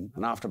listened to him.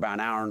 And after about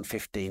an hour and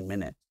 15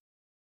 minutes,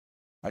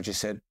 I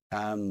just said,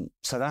 so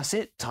that's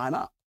it, time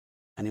up.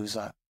 And he was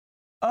like,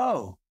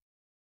 oh.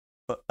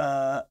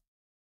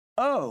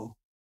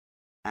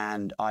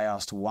 And I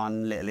asked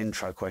one little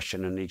intro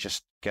question, and he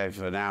just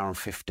gave an hour and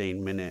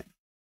 15 minute,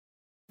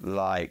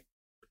 like,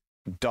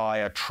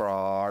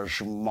 diatribe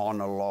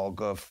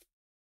monologue of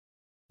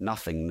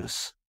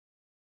nothingness.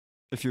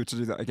 If you were to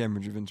do that again,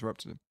 would you have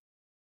interrupted him?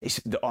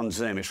 On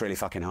Zoom, it's really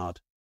fucking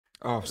hard.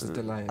 Oh, it's the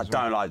delay. I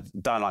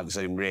don't like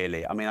Zoom,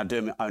 really. I mean, I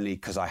do them only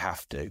because I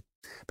have to.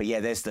 But yeah,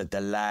 there's the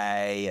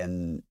delay,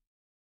 and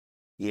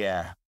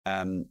yeah,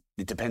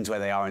 it depends where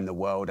they are in the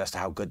world as to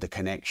how good the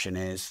connection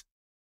is.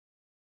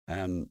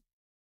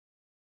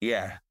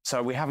 Yeah,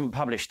 so we haven't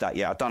published that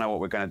yet. I don't know what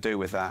we're going to do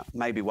with that.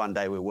 Maybe one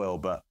day we will,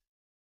 but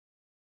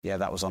yeah,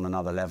 that was on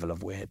another level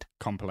of weird.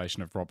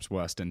 Compilation of Rob's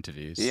worst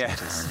interviews. Yeah.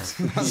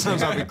 That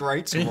sounds like it'd be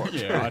great to watch.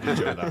 Yeah, I'd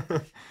enjoy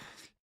that.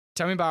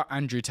 Tell me about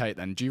Andrew Tate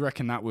then. Do you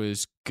reckon that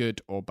was good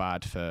or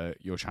bad for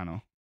your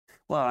channel?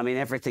 Well, I mean,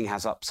 everything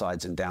has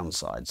upsides and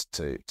downsides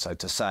too. So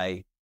to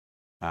say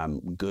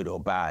good or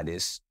bad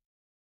is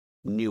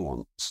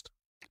nuanced.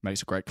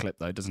 Makes a great clip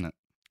though, doesn't it?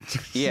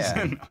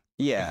 Yeah,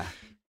 yeah.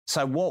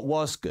 So what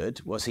was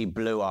good was he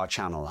blew our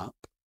channel up.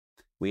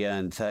 We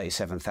earned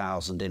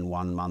 37,000 in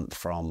 1 month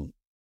from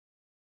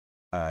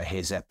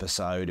his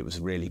episode. It was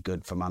really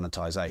good for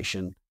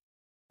monetization.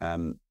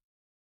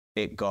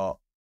 It got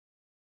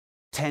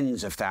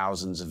tens of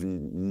thousands of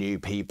new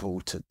people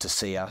to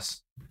see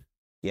us.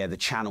 Yeah, the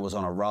channel was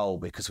on a roll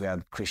because we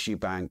had Chris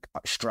Eubank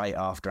straight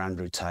after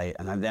Andrew Tate.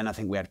 And then I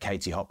think we had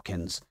Katie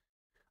Hopkins.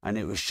 And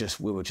it was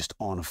just, we were just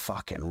on a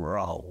fucking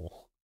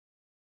roll.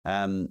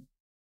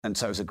 And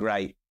so it was a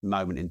great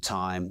moment in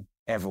time.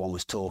 Everyone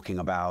was talking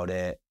about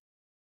it.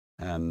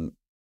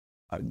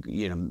 I,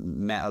 you know,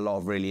 met a lot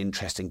of really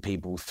interesting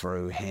people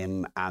through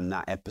him and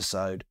that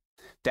episode.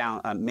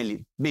 Down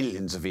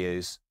millions of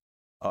views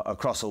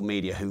across all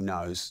media, who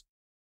knows?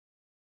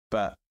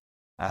 But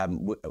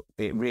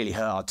it really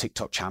hurt our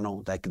TikTok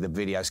channel. The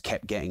videos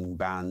kept getting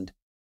banned.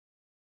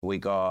 We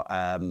got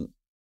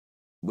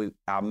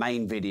our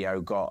main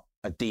video got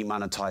a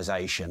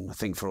demonetization. I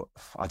think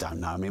I don't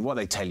know. I mean, what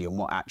they tell you and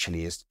what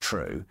actually is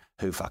true,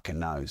 who fucking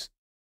knows?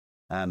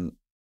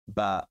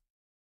 But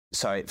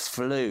So it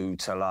flew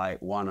to like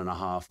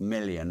 1.5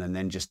 million and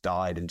then just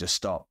died and just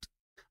stopped.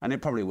 And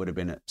it probably would have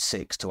been at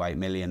 6 to 8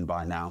 million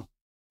by now.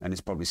 And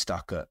it's probably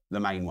stuck at the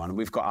main one.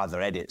 We've got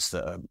other edits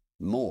that are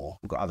more.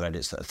 We've got other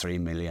edits that are 3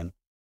 million,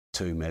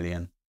 2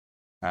 million.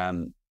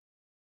 But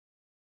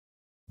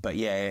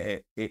yeah,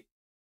 it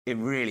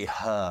really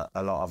hurt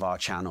a lot of our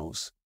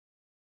channels.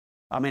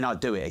 I mean, I'd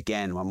do it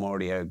again. I'm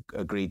already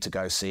agreed to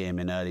go see him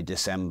in early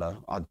December.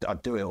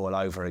 I'd do it all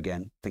over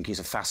again. I think he's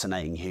a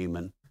fascinating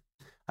human.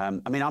 I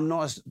mean,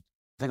 I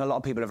think a lot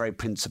of people are very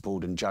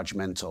principled and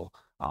judgmental.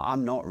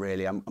 I'm not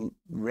really. I'm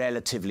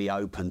relatively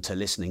open to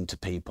listening to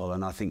people.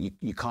 And I think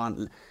you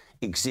can't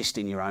exist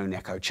in your own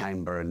echo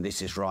chamber and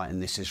this is right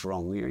and this is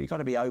wrong. You've got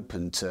to be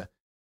open to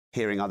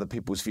hearing other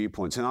people's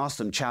viewpoints and ask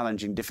them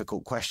challenging,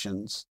 difficult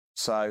questions.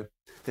 So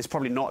there's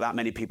probably not that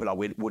many people I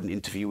wouldn't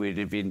interview.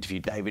 We've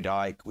interviewed David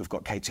Icke. We've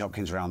got Katie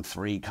Hopkins round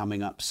 3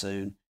 coming up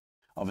soon.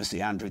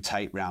 Obviously, Andrew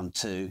Tate round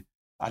 2.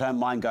 I don't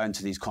mind going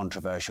to these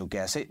controversial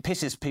guests. It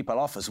pisses people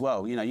off as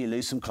well. You know, you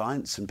lose some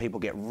clients and people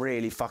get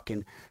really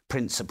fucking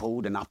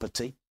principled and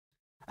uppity.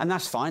 And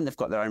that's fine. They've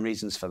got their own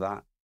reasons for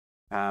that.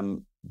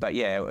 But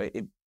yeah,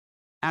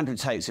 Andrew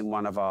Tate's in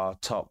one of our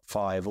top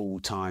 5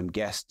 all-time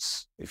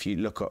guests. If you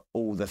look at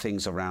all the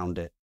things around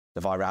it,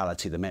 the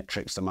virality, the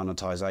metrics, the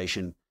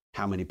monetization,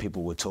 how many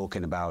people were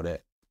talking about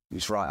it,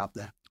 he's right up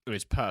there. It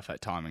was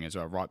perfect timing as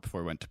well, right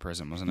before he went to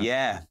prison, wasn't it?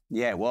 Yeah,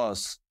 it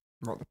was.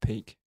 Right at the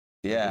peak.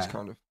 Yeah,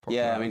 kind of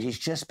I mean, he's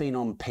just been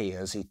on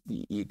Piers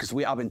because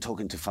I've been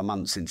talking to him for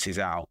months since he's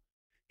out.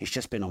 He's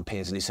just been on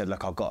Piers and he said,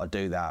 look, I've got to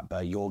do that,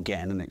 but you're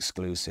getting an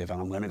exclusive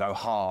and I'm going to go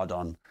hard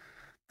on.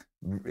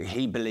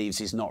 He believes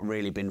he's not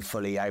really been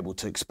fully able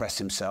to express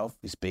himself.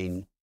 He's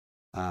been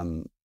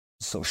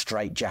sort of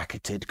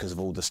straight-jacketed because of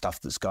all the stuff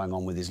that's going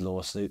on with his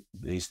lawsuit.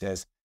 He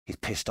says he's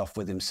pissed off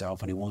with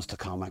himself and he wants to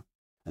come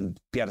and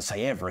be able to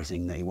say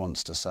everything that he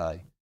wants to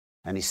say.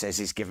 And he says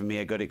he's given me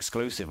a good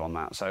exclusive on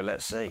that. So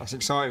let's see. That's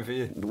exciting for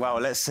you. Well,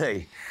 let's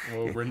see.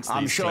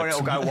 I'm sure clips.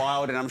 it'll go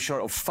wild and I'm sure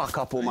it'll fuck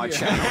up all my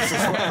channels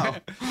as well.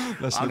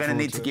 I'm going to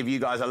need to give you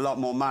guys a lot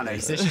more money.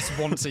 Is this just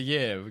once a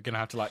year? We're going to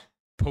have to like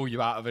pull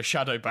you out of a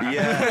shadow ban.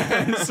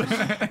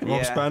 Yeah.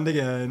 Rob's banned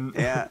again.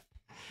 Yeah.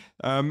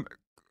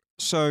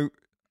 So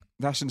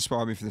that's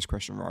inspired me for this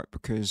question, right?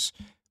 Because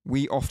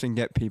we often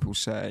get people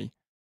say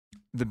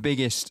the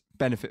biggest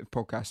benefit of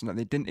podcasting that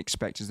they didn't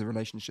expect is the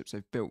relationships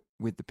they've built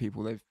with the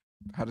people they've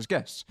had as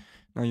guests.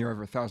 Now you're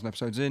over 1,000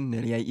 episodes in,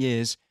 nearly 8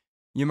 years.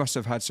 You must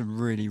have had some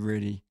really,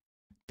 really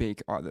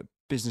big either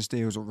business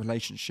deals or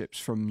relationships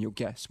from your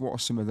guests. What are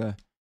some of the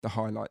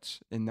highlights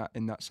in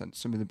that sense?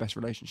 Some of the best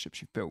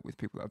relationships you've built with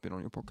people that have been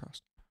on your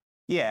podcast?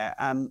 Yeah.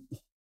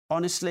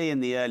 Honestly, in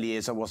the early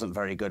years, I wasn't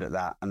very good at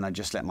that. And I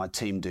just let my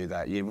team do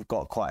that. You've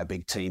got quite a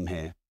big team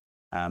here.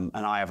 And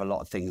I have a lot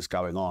of things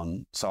going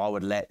on. So I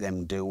would let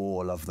them do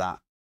all of that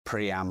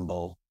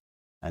preamble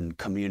and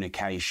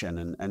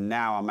communication. And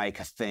now I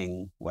make a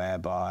thing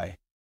whereby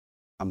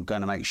I'm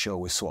going to make sure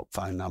we swap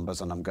phone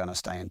numbers and I'm going to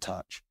stay in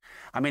touch.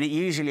 I mean, it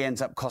usually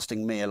ends up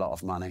costing me a lot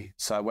of money.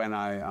 So when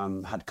I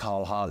had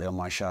Carl Hartley on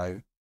my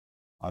show,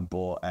 I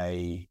bought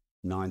a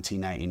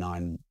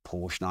 1989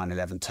 Porsche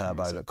 911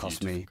 Turbo that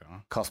cost me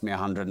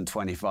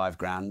 125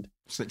 grand.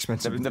 It's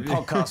expensive. The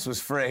podcast was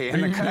free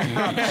and I paid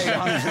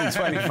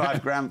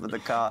 125 grand for the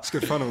car. It's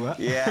good fun, all that.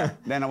 Yeah.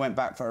 Then I went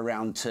back for a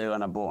round 2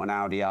 and I bought an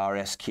Audi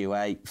RS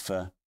Q8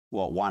 for,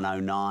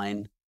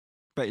 109.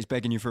 Bet he's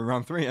begging you for a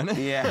round 3, isn't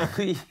he? Yeah.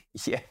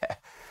 Yeah.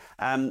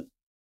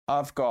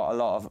 I've got a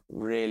lot of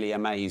really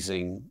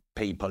amazing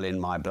people in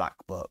my black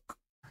book.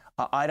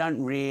 I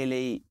don't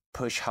really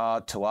push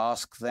hard to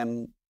ask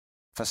them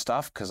for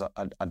stuff because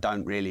I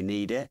don't really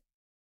need it.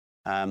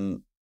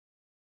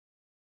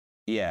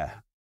 Yeah.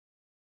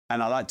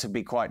 And I like to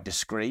be quite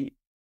discreet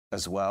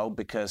as well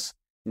because,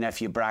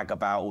 if you brag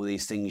about all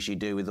these things you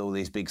do with all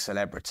these big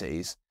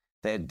celebrities,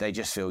 they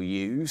just feel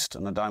used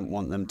and I don't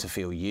want them to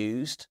feel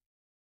used.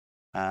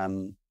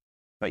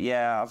 But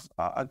yeah,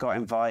 I got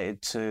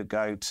invited to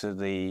go to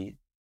the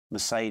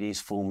Mercedes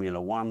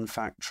Formula One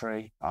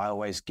factory. I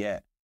always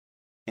get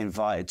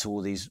invited to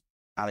all these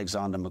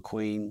Alexander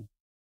McQueen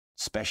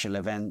special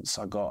events.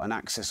 I got an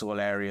Access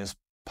All Areas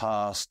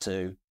pass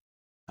to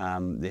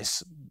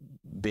this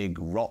big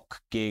rock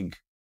gig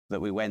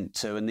that we went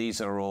to. And these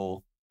are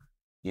all,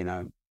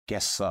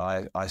 guests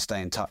that I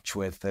stay in touch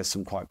with. There's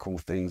some quite cool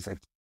things. They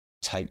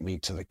take me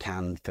to the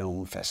Cannes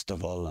Film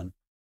Festival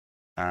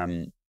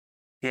and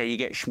you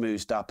get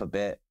schmoozed up a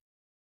bit.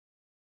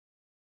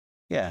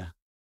 Yeah.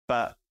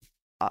 But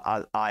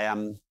I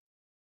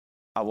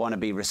want to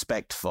be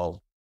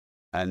respectful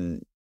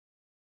and,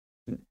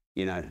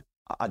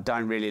 I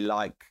don't really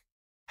like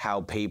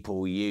how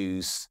people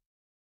use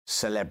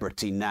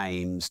celebrity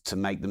names to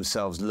make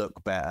themselves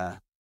look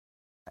better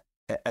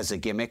as a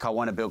gimmick. I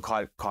want to build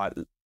quite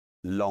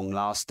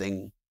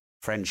long-lasting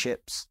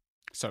friendships.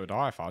 So would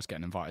I if I was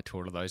getting invited to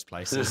all of those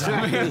places.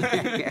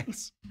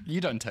 Yes.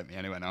 You don't take me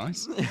anywhere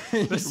nice.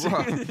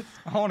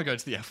 I want to go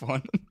to the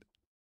F1.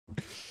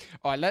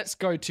 All right, let's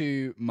go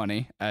to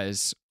money,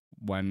 as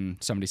when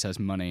somebody says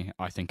money,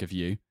 I think of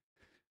you.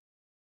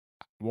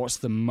 What's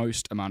the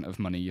most amount of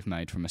money you've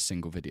made from a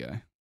single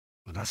video?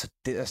 Well, that's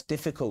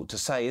difficult to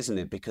say, isn't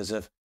it? Because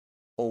of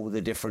all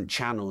the different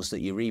channels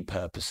that you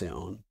repurpose it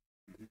on.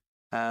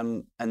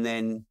 And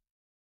then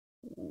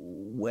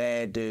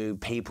where do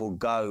people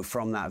go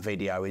from that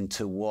video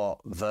into what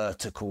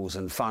verticals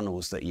and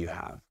funnels that you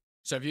have?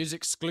 So if you're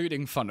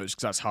excluding funnels,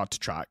 because that's hard to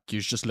track,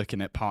 you're just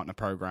looking at partner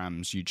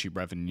programs, YouTube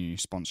revenue,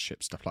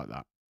 sponsorship, stuff like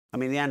that. I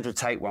mean, the Andrew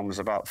Tate one was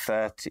about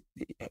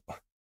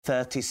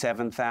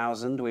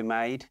 37,000 we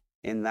made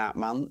in that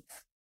month.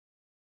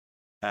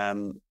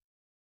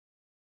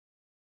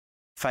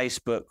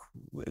 Facebook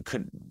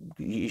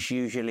is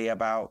usually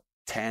about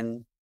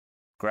 10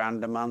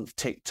 grand a month.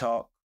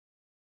 TikTok,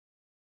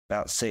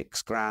 about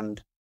 6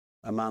 grand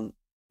a month.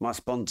 My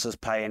sponsors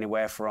pay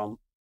anywhere from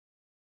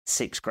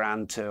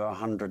 $6,000 to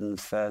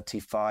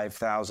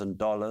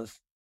 $135,000.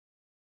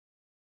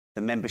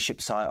 The membership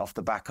site off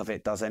the back of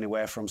it does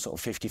anywhere from sort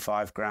of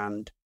 55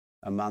 grand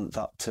a month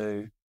up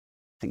to,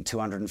 I think,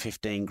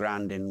 215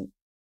 grand in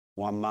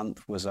 1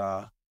 month was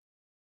our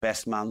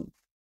best month.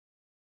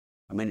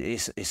 I mean,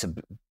 it's a,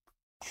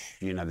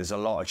 you know, there's a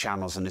lot of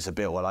channels and it's a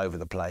bit all over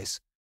the place.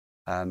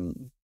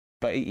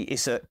 But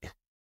it's a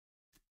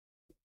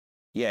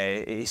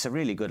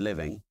really good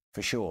living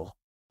for sure.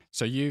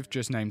 So you've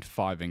just named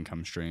 5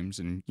 income streams,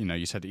 and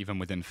you said even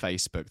within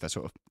Facebook there's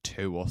sort of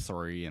 2 or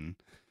 3, and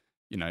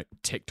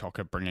TikTok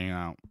are bringing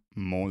out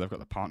more. They've got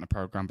the partner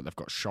program, but they've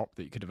got Shop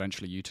that you could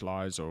eventually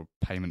utilize, or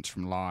payments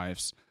from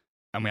lives.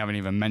 And we haven't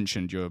even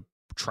mentioned your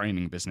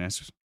training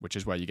business, which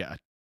is where you get a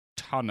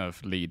ton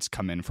of leads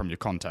come in from your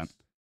content,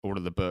 all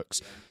of the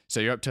books.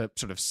 So you're up to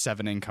sort of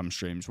 7 income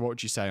streams. What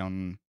would you say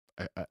on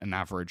an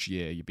average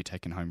year you'd be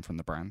taking home from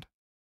the brand?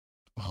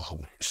 Oh,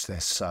 they're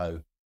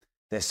so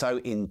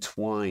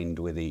entwined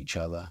with each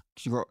other.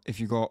 If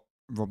you got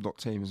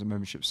Rob.team as a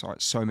membership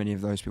site, so many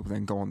of those people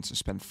then go on to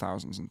spend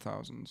thousands and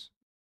thousands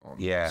on,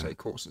 say,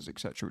 courses,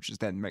 etc., which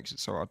then makes it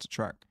so hard to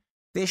track.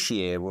 This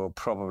year, we'll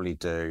probably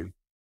do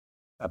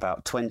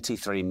about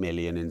 23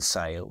 million in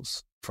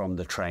sales from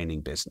the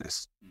training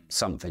business,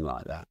 something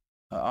like that.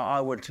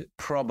 I would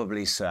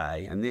probably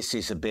say, and this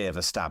is a bit of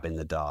a stab in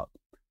the dark,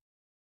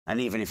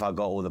 and even if I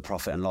got all the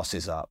profit and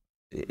losses up,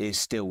 it's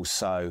still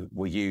so,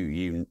 well,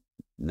 you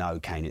know,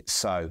 Kane, it's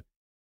so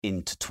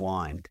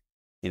intertwined.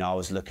 I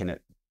was looking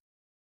at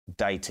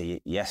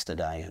data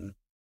yesterday, and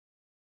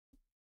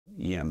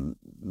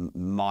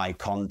my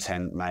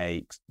content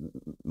might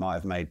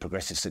have made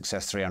Progressive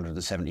Success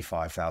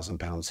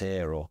 £375,000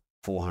 here or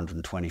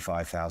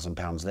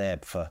 £425,000 there.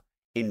 For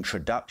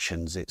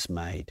introductions it's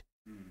made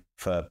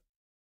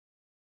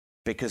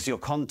because your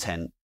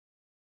content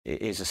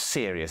is a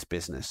serious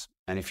business,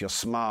 and if you're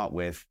smart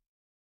with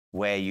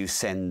where you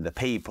send the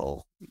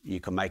people, you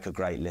can make a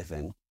great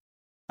living.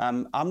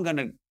 I'm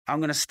gonna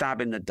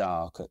stab in the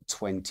dark at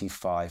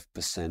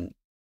 25%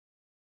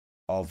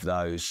 of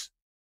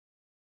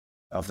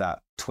that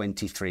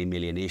 23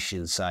 million-ish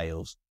in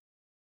sales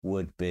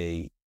would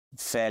be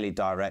fairly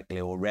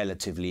directly or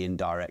relatively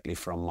indirectly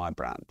from my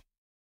brand.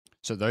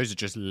 So those are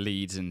just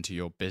leads into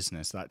your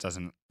business. That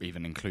doesn't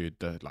even include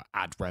the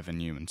ad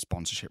revenue and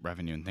sponsorship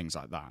revenue and things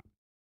like that,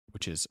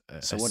 which is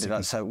that's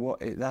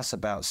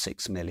about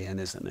 6 million,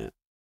 isn't it?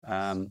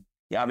 I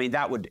mean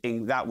that would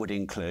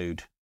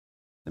include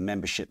the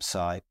membership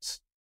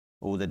sites,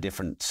 all the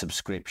different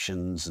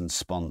subscriptions and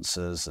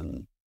sponsors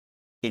and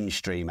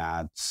in-stream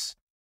ads,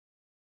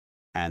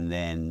 and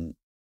then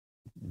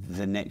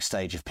the next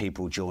stage of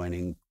people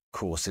joining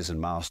courses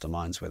and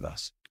masterminds with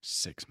us.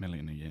 6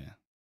 million a year.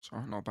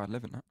 Sorry, not a bad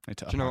living, that.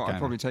 Do you know what? I'd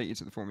probably take you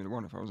to the Formula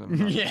One if I was ever.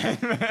 Yeah.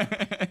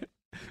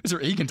 Is there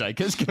he can take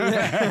us?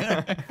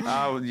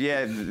 Oh,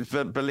 yeah.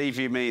 But believe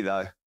you me,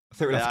 though. I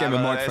think we'll have to get him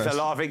a mic There's first. a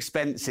lot of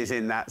expenses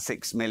in that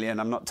 6 million.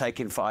 I'm not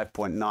taking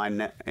 5.9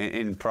 net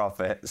in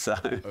profit. So,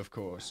 of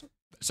course.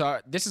 So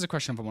this is a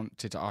question I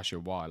wanted to ask you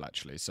a while,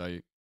 actually. So,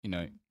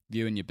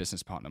 you and your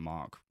business partner,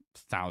 Mark,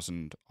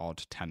 1,000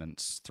 odd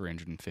tenants,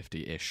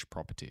 350-ish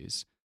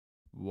properties.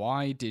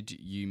 Why did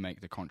you make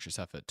the conscious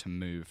effort to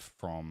move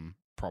from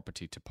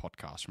property to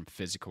podcast, from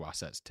physical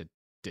assets to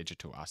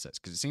digital assets?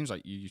 Because it seems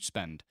like you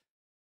spend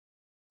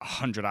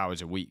 100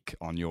 hours a week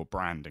on your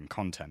brand and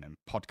content and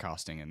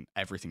podcasting and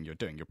everything you're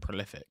doing. You're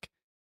prolific.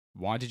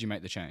 Why did you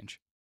make the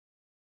change?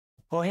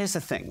 Well, here's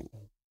the thing.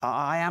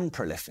 I am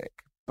prolific,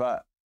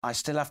 but I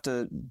still have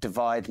to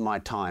divide my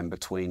time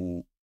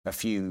between a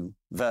few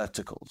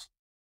verticals.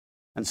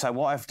 And so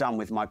what I've done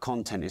with my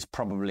content is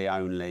probably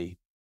only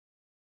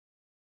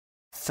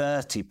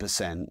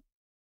 30%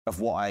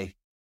 of what I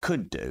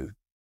could do.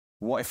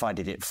 What if I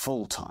did it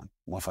full time?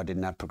 What if I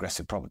didn't have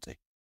progressive property,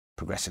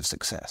 progressive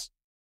success?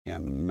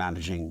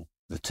 Managing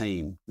the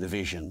team, the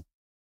vision,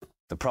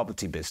 the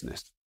property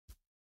business.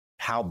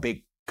 How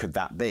big could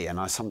that be? And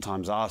I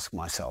sometimes ask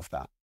myself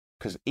that,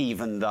 because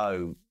even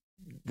though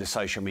the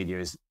social media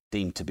is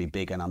deemed to be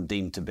big and I'm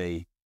deemed to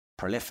be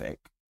prolific,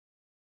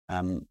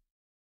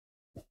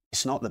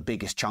 it's not the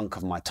biggest chunk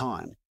of my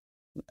time.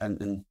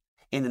 And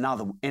in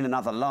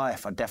another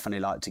life, I'd definitely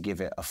like to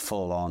give it a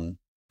full-on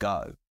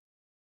go.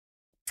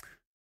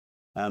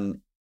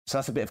 So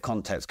that's a bit of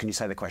context. Can you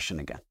say the question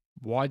again?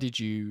 Why did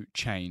you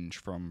change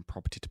from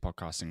property to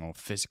podcasting, or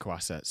physical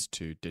assets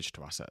to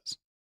digital assets?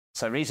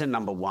 So reason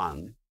number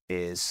one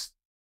is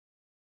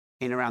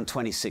in around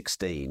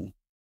 2016,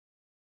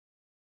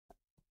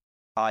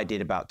 I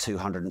did about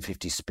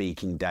 250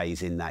 speaking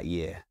days in that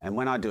year. And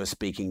when I do a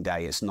speaking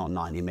day, it's not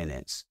 90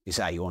 minutes, it's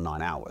 8 or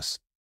 9 hours.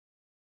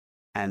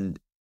 And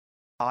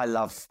I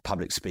love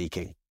public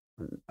speaking.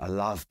 I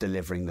love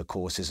delivering the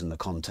courses and the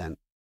content,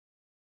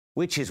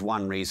 which is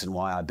one reason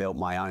why I built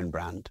my own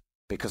brand,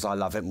 because I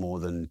love it more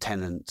than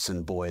tenants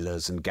and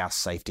boilers and gas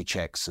safety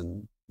checks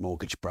and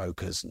mortgage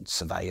brokers and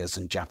surveyors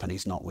and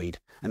Japanese knotweed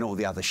and all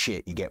the other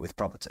shit you get with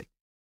property.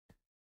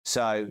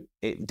 So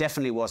it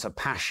definitely was a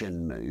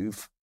passion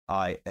move.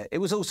 It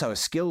was also a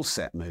skill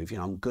set move. You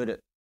know, I'm good at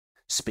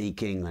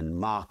speaking and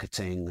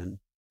marketing and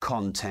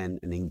content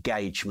and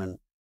engagement.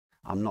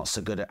 I'm not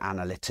so good at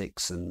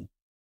analytics and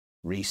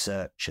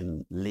research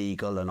and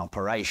legal and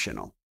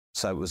operational.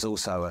 So it was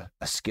also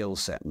a skill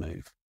set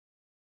move.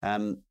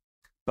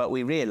 But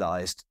we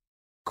realized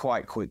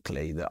quite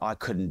quickly that I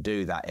couldn't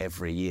do that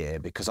every year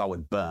because I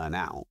would burn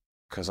out,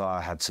 because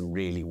I had some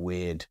really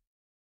weird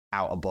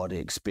out-of-body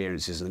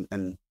experiences.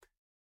 And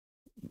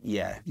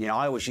yeah, you know,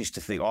 I always used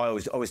to think, I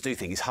always do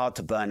think it's hard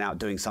to burn out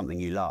doing something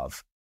you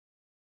love,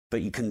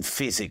 but you can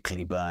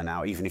physically burn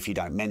out even if you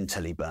don't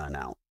mentally burn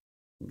out.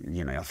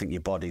 You know, I think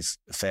your body's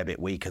a fair bit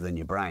weaker than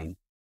your brain.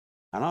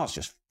 And I was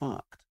just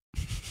fucked.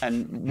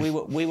 And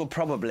we were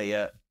probably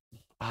at,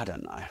 I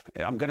don't know,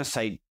 I'm going to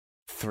say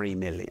 3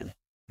 million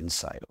in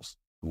sales.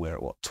 We're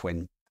at what,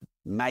 20,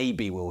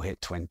 maybe we'll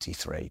hit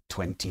 23,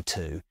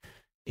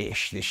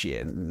 22-ish this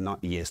year. The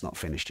year's not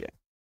finished yet.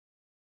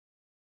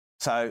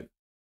 So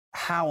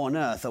how on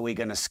earth are we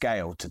going to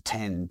scale to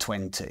 10,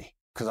 20?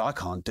 Because I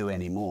can't do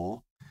any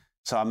more.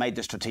 So I made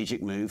the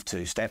strategic move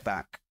to step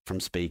back from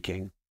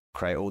speaking,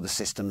 create all the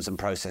systems and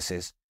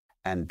processes,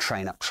 and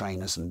train up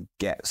trainers and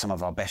get some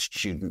of our best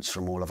students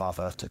from all of our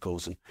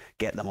verticals and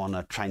get them on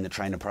a train the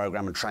trainer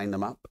program and train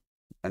them up.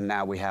 And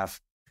now we have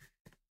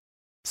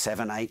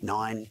 7, 8,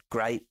 9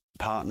 great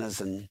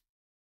partners. And,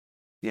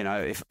 you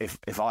know,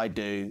 if I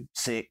do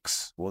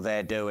 6, well,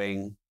 they're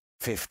doing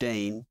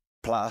 15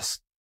 plus.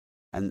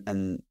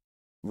 And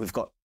we've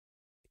got,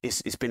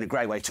 it's been a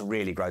great way to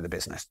really grow the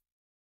business.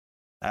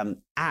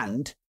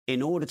 And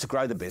in order to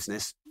grow the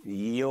business,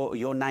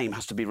 your name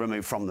has to be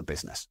removed from the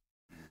business.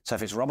 So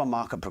if it's Rob and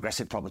Mark at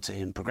Progressive Property,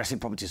 and Progressive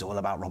Property is all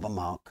about Rob and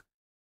Mark,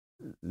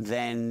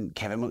 then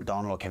Kevin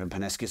McDonald or Kevin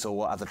Paneskis or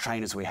what other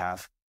trainers we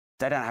have,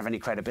 they don't have any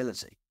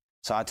credibility.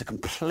 So I had to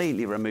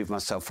completely remove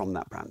myself from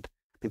that brand.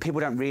 I mean,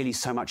 people don't really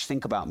so much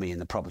think about me in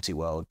the property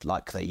world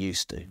like they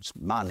used to. It's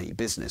money,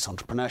 business,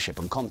 entrepreneurship,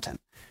 and content.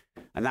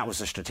 And that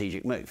was a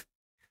strategic move,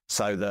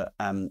 so that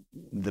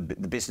the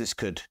business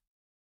could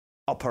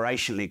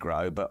operationally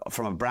grow, but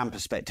from a brand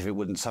perspective, it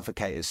wouldn't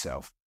suffocate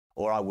itself,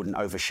 or I wouldn't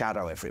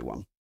overshadow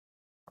everyone,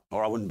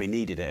 or I wouldn't be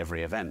needed at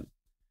every event.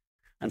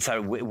 And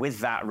so with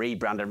that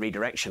rebrand and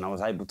redirection, I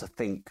was able to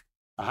think,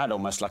 I had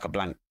almost like a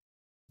blank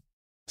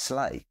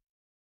slate.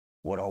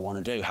 What do I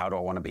want to do? How do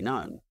I want to be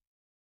known?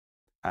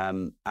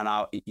 And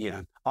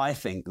I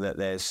think that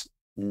there's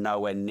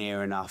nowhere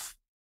near enough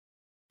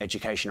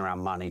education around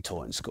money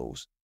taught in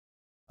schools.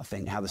 I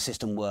think how the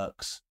system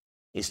works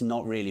is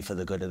not really for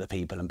the good of the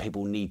people, and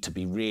people need to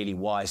be really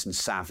wise and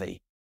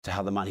savvy to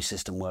how the money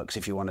system works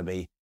if you want to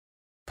be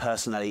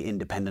personally,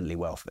 independently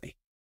wealthy.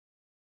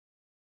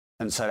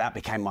 And so that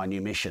became my new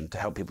mission, to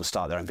help people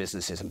start their own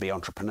businesses and be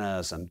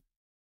entrepreneurs, and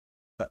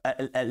but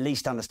at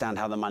least understand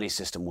how the money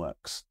system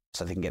works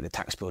so they can get their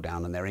tax bill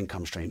down and their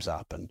income streams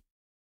up.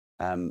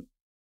 And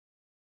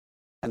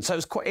so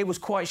it was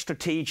quite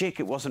strategic.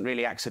 It wasn't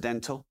really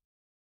accidental.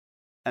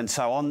 And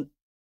so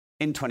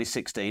in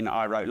 2016,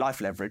 I wrote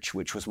Life Leverage,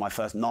 which was my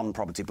first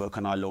non-property book,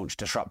 and I launched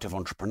Disruptive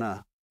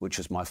Entrepreneur, which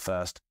was my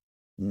first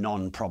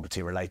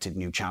non-property related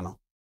new channel.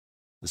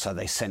 And so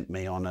they sent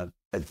me on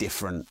a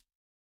different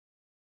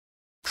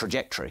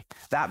trajectory.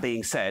 That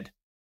being said,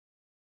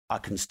 I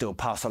can still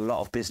pass a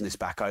lot of business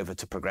back over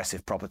to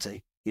Progressive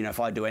Property. You know, if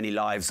I do any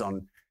lives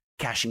on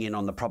cashing in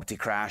on the property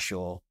crash,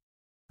 or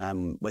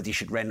whether you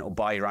should rent or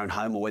buy your own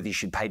home, or whether you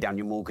should pay down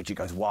your mortgage, it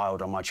goes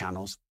wild on my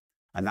channels.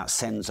 And that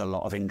sends a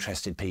lot of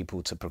interested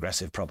people to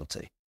Progressive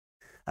Property.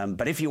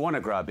 But if you want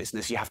to grow a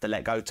business, you have to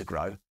let go to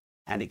grow,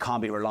 and it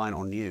can't be reliant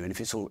on you. And if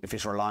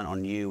it's reliant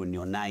on you and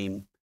your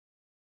name,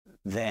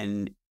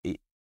 then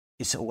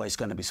it's always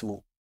going to be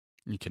small.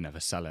 You can never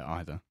sell it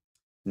either.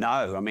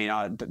 No, I mean,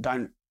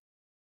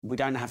 we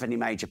don't have any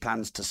major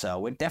plans to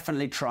sell. We're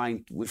definitely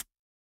trying.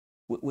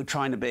 We're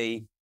trying to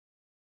be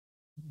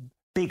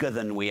bigger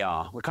than we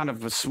are. We're kind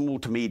of a small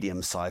to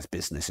medium-sized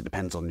business. It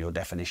depends on your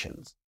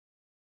definitions.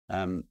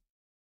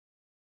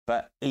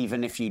 But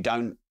even if you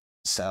don't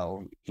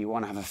sell, you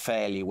want to have a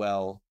fairly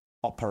well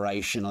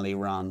operationally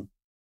run,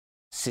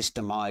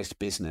 systemized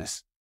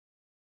business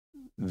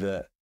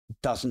that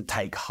doesn't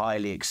take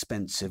highly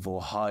expensive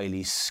or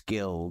highly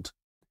skilled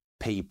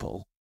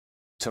people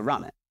to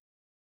run it.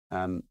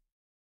 And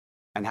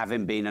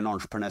having been an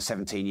entrepreneur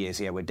 17 years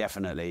here, we're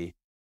definitely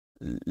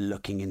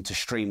looking into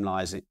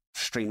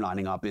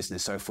streamlining our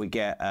business. So if we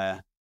get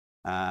a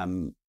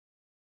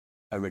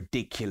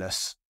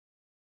ridiculous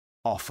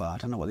offer, I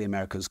don't know what the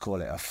Americans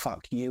call it, a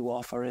fuck you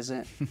offer, is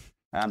it?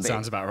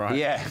 Sounds about right.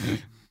 Yeah.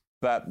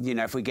 But,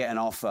 if we get an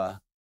offer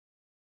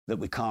that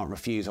we can't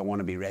refuse, I want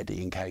to be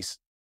ready in case.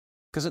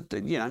 Because,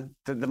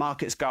 the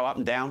markets go up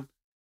and down.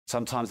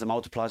 Sometimes the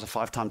multipliers are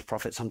 5 times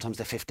profit. Sometimes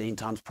they're 15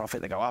 times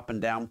profit. They go up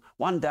and down.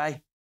 One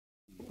day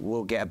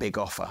we'll get a big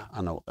offer,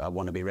 and I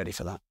want to be ready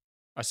for that.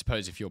 I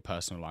suppose if your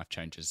personal life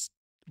changes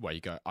where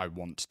you go, I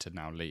want to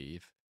now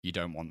leave, you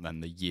don't want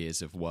then the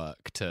years of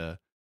work to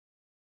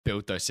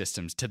build those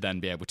systems to then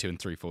be able to in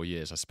 3-4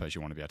 years. I suppose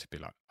you want to be able to be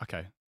like,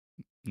 okay,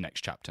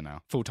 next chapter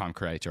now. Full-time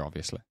creator,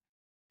 obviously.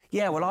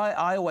 Yeah, well,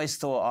 I always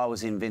thought I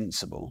was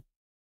invincible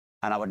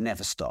and I would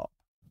never stop.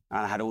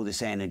 And I had all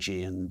this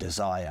energy and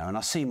desire. And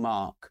I see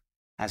Mark,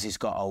 as he's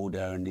got older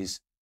and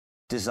his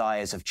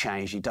desires have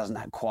changed, he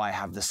doesn't quite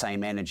have the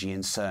same energy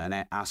in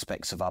certain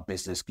aspects of our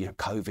business.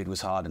 COVID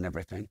was hard and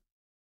everything.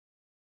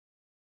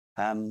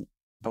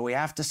 But we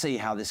have to see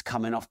how this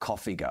coming off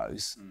coffee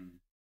goes.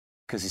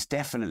 Because it's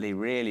definitely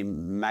really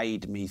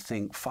made me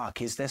think,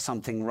 fuck, is there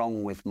something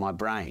wrong with my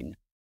brain?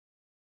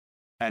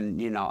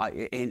 And,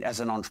 as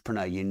an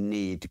entrepreneur, you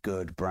need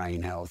good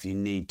brain health. You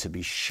need to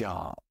be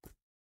sharp,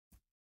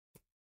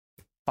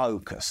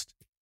 focused.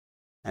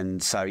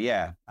 And so,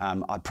 yeah,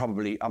 I'm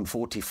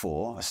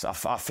 44.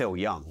 I feel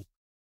young.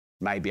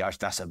 Maybe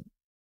that's a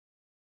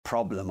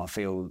problem. I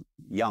feel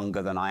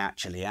younger than I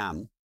actually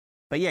am.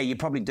 But yeah, you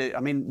probably do. I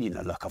mean,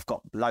 look, I've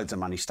got loads of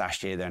money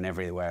stashed here, there and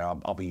everywhere.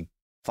 I'll be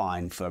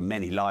fine for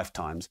many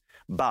lifetimes.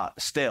 But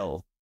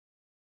still,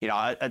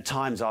 at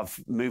times I've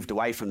moved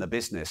away from the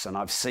business and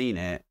I've seen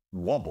it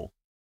wobble.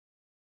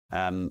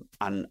 And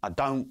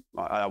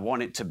I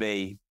want it to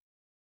be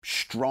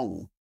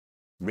strong,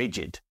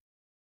 rigid,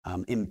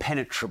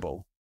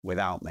 impenetrable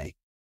without me.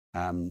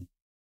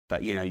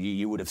 But,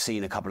 you would have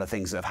seen a couple of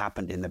things that have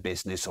happened in the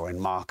business or in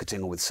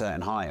marketing or with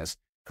certain hires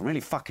can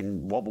really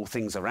fucking wobble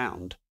things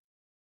around.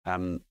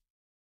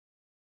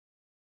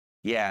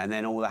 Yeah, and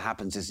then all that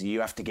happens is you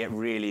have to get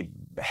really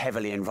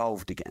heavily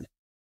involved again.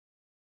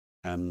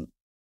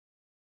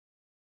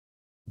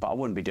 But I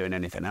wouldn't be doing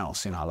anything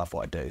else. I love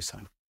what I do.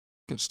 So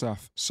good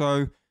stuff.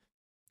 So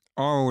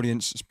our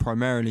audience is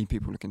primarily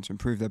people looking to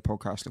improve their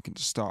podcast, looking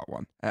to start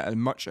one at a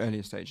much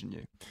earlier stage than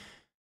you.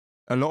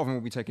 A lot of them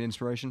will be taking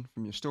inspiration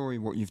from your story,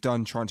 what you've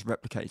done, trying to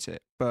replicate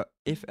it. But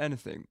if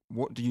anything,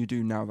 what do you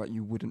do now that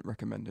you wouldn't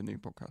recommend a new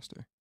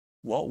podcaster?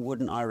 What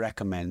wouldn't I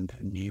recommend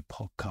a new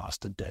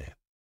podcaster do?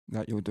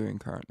 That you're doing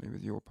currently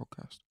with your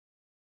podcast?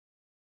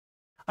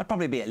 I'd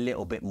probably be a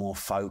little bit more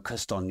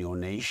focused on your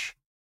niche.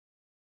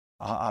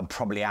 I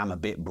probably am a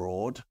bit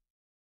broad.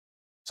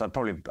 So I'd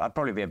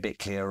probably be a bit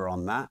clearer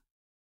on that.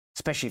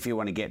 Especially if you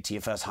want to get to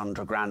your first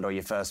 100 grand or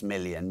your first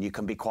million, you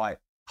can be quite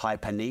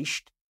hyper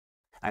niched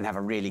and have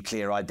a really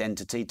clear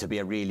identity to be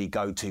a really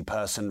go-to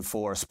person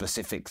for a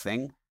specific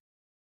thing.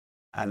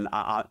 And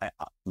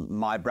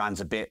my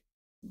brand's a bit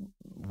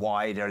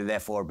wider and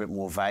therefore a bit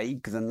more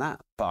vague than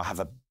that, but I have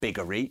a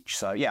bigger reach.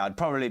 So yeah, I'd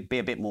probably be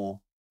a bit more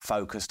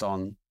focused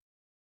on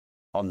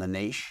the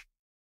niche.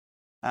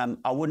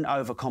 I wouldn't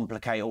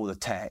overcomplicate all the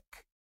tech.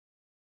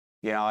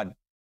 I'd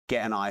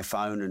get an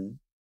iPhone and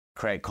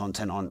create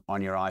content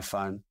on your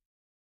iPhone.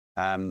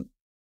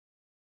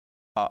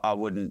 I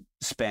wouldn't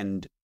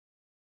spend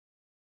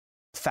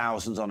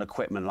thousands on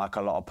equipment like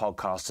a lot of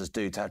podcasters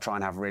do to try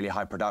and have really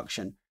high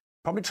production.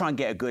 Probably try and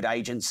get a good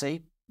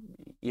agency,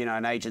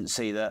 an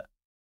agency that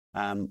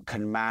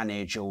can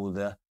manage all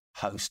the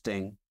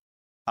hosting,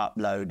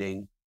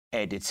 uploading,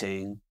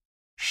 editing,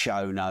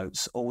 show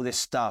notes, all this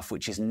stuff,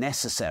 which is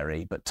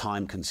necessary but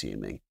time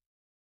consuming.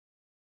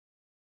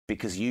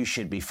 Because you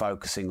should be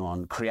focusing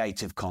on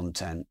creative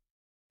content,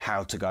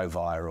 how to go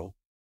viral,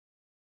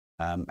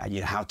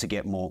 and how to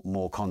get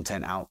more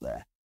content out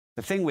there.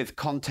 The thing with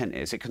content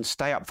is it can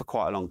stay up for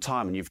quite a long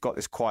time, and you've got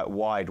this quite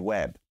wide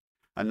web.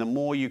 And the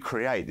more you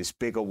create, this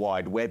bigger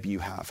wide web you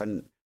have.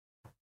 And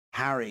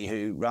Harry,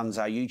 who runs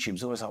our YouTube,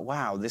 is always like,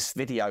 wow, this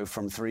video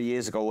from 3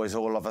 years ago is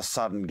all of a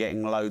sudden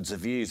getting loads of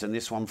views. And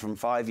this one from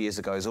 5 years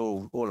ago is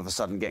all of a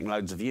sudden getting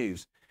loads of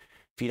views.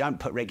 If you don't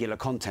put regular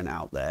content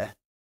out there,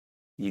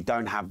 you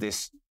don't have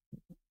this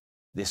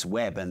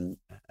web and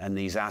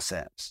these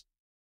assets.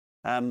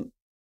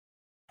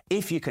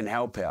 If you can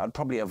help it, I'd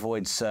probably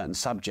avoid certain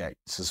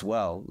subjects as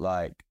well,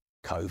 like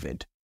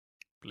COVID.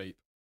 Bleep.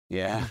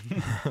 Yeah,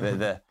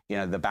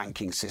 the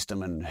banking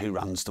system and who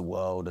runs the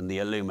world and the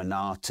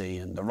Illuminati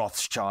and the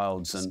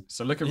Rothschilds and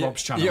so look at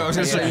Rob's channel. Yeah, I was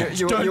going to say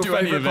your do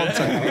any of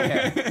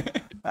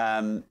it.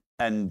 Content.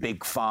 And big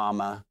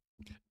pharma.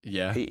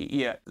 Yeah.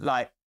 Yeah,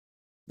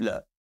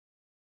 look,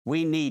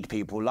 we need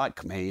people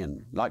like me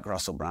and like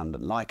Russell Brand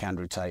and like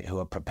Andrew Tate who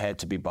are prepared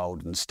to be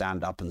bold and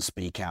stand up and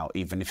speak out,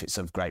 even if it's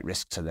of great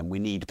risk to them. We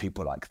need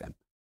people like them.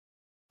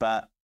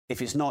 But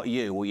if it's not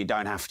you, or you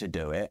don't have to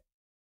do it,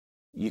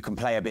 you can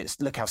play a bit.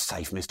 Look how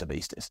safe Mr.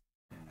 Beast is.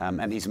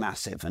 And he's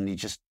massive. And he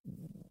just,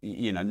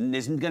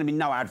 there's going to be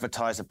no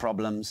advertiser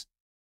problems.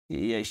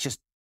 Yeah, it's just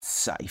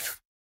safe.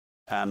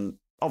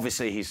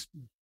 Obviously, he's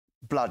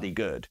bloody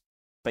good.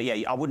 But yeah,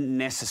 I wouldn't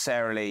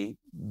necessarily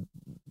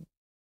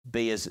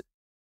be as...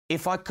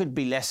 If I could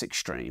be less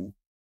extreme,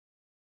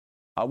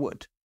 I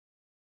would.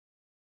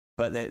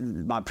 But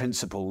my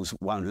principles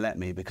won't let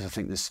me, because I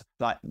think this,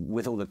 like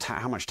with all the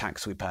how much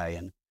tax we pay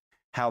and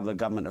how the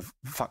government have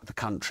fucked the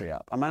country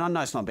up. I mean, I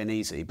know it's not been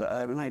easy,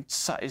 but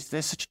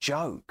there's such a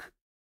joke.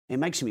 It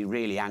makes me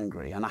really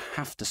angry, and I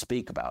have to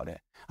speak about it.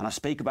 And I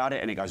speak about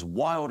it, and it goes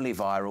wildly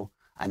viral,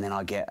 and then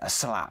I get a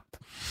slap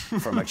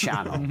from a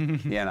channel,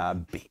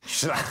 bitch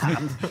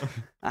slap.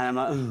 And I'm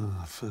like,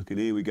 oh, fucking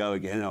here we go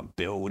again. I'll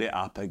build it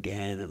up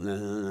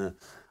again.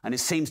 And it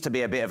seems to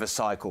be a bit of a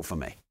cycle for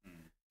me.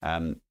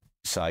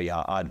 So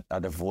yeah, I'd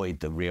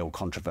avoid the real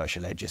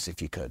controversial edges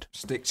if you could.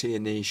 Stick to your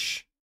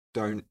niche.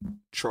 Don't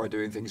try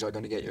doing things that are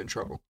going to get you in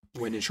trouble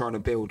when you're trying to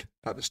build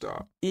at the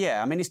start.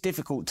 Yeah, I mean, it's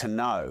difficult to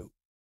know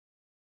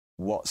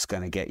what's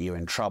going to get you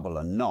in trouble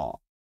and not.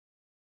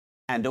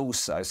 And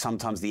also,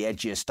 sometimes the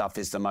edgiest stuff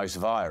is the most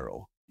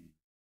viral.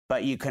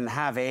 But you can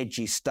have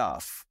edgy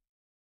stuff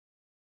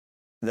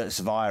that's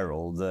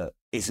viral that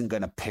isn't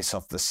going to piss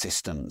off the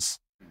systems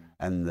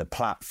and the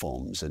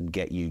platforms and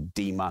get you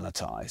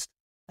demonetized.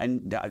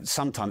 And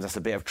sometimes that's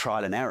a bit of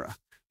trial and error.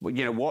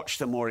 Watch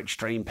the more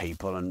extreme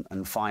people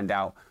and find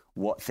out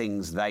what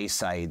things they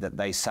say that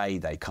they say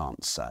they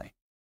can't say.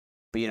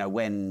 But,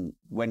 when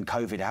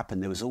COVID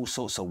happened, there was all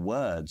sorts of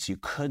words you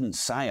couldn't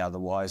say,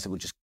 otherwise it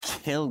would just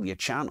kill your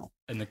channel.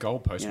 And the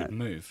goalpost would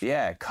move.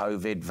 Yeah,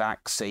 COVID,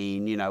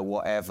 vaccine,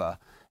 whatever.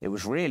 It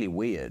was really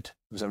weird. It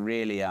was a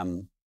really,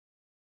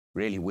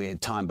 really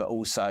weird time. But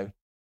also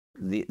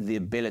the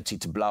ability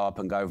to blow up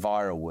and go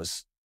viral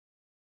was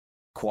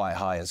quite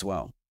high as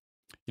well.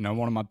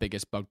 One of my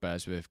biggest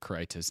bugbears with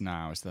creators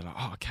now is they're like,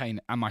 oh,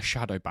 Kane, am I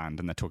shadow banned?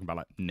 And they're talking about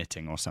like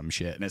knitting or some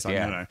shit. And it's like,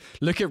 no.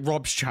 Look at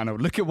Rob's channel.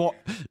 Look at what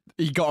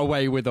he got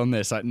away with on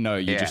this. Like, no,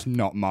 you're just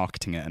not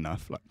marketing it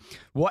enough. Like,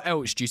 what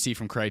else do you see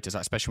from creators,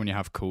 like, especially when you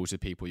have calls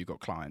with people, you've got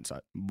clients?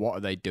 Like, what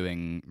are they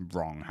doing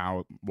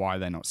wrong? Why are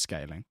they not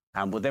scaling?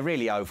 Well, they're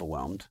really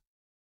overwhelmed.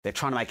 They're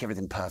trying to make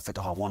everything perfect.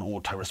 Oh, I want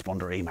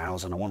autoresponder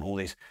emails, and I want all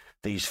these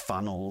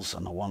funnels,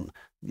 and I want,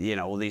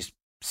 all these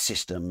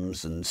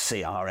systems and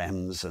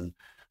CRMs, and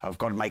I've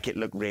got to make it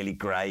look really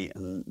great.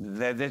 And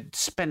they're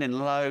spending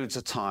loads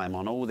of time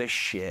on all this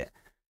shit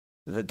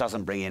that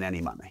doesn't bring in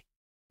any money.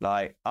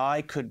 Like,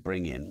 I could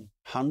bring in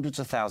hundreds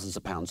of thousands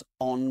of pounds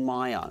on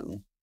my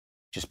own,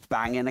 just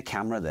banging a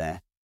camera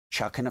there,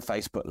 chucking a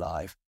Facebook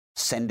Live,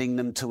 sending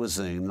them to a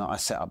Zoom that I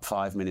set up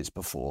 5 minutes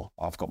before.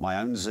 I've got my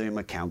own Zoom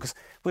account, because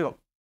we've got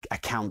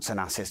accounts and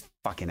assets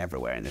fucking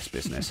everywhere in this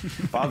business.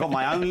 But I've got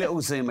my own little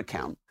Zoom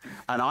account,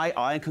 and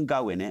I can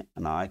go in it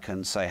and I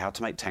can say how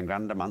to make 10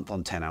 grand a month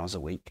on 10 hours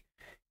a week.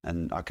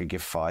 And I can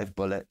give 5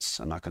 bullets,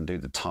 and I can do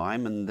the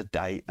time and the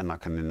date, and I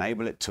can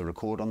enable it to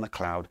record on the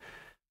cloud,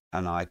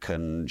 and I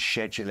can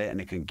schedule it,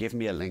 and it can give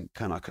me a link,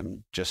 and I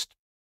can just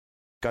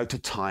go to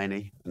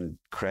Tiny and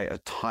create a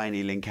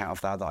tiny link out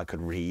of that I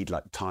could read,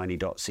 like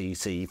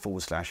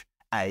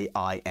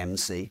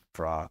tiny.cc/AIMC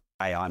for our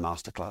AI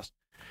masterclass.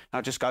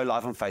 I'll just go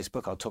live on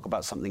Facebook. I'll talk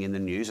about something in the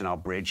news, and I'll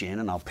bridge in,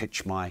 and I'll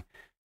pitch my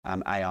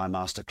AI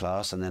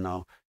masterclass, and then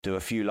I'll do a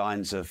few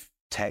lines of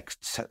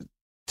text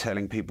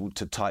telling people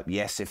to type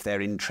yes if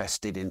they're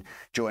interested in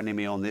joining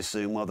me on this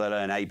Zoom while they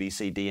learn A, B,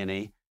 C, D, and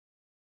E.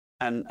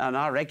 And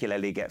I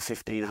regularly get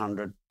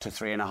 1,500 to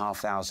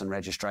 3,500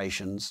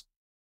 registrations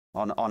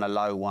on a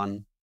low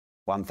one,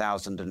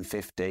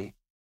 1,050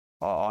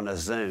 on a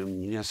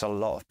Zoom. It's a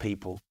lot of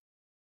people.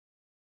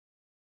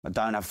 I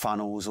don't have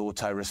funnels,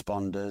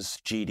 autoresponders,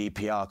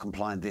 GDPR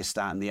compliant, this,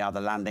 that, and the other,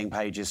 landing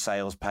pages,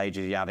 sales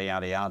pages, yada,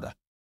 yada, yada.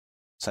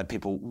 So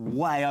people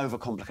way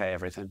overcomplicate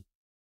everything.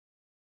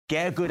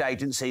 Get a good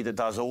agency that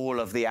does all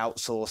of the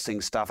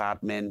outsourcing stuff,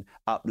 admin,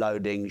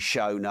 uploading,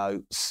 show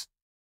notes,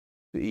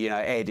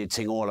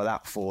 editing, all of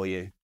that for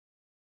you.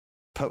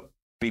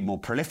 Be more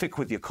prolific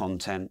with your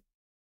content.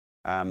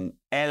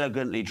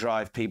 Elegantly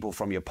drive people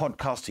from your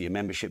podcast to your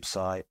membership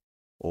site,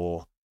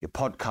 or your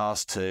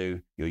podcast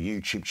to your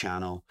YouTube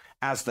channel.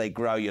 As they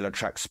grow, you'll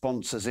attract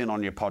sponsors in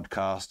on your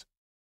podcast.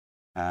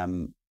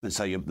 And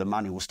so the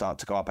money will start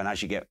to go up. And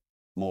as you get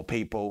more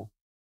people,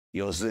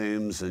 your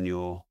Zooms and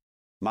your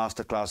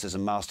masterclasses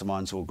and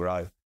masterminds will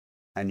grow.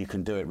 And you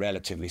can do it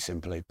relatively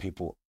simply.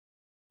 People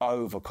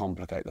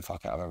overcomplicate the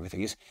fuck out of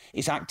everything.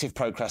 It's active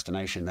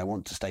procrastination. They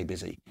want to stay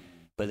busy,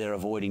 but they're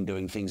avoiding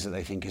doing things that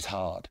they think is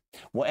hard.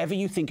 Whatever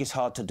you think is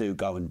hard to do,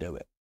 go and do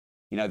it.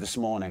 This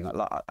morning,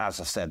 as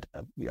I said,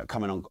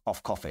 coming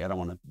off coffee, I don't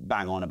want to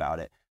bang on about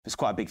it. It's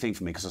quite a big thing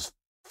for me because I was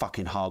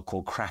fucking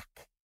hardcore crack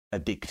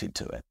addicted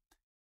to it.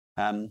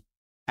 And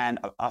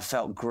I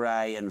felt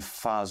grey and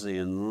fuzzy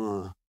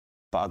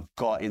but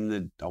I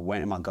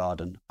went in my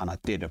garden and I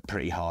did a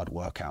pretty hard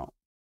workout.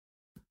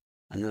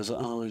 And I was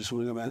like, I just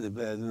want to go back to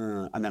bed.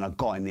 And then I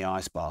got in the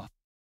ice bath.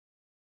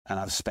 And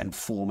I've spent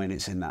 4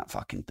 minutes in that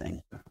fucking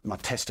thing. My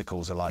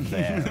testicles are like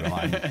there.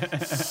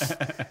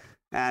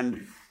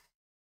 And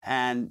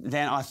And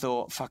then I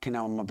thought, fucking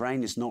hell, my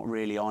brain is not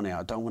really on it.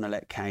 I don't want to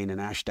let Kane and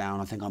Ash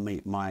down. I think I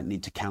might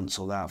need to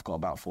cancel that. I've got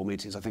about 4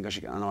 meetings. I think I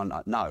should get. And I'm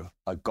like, no,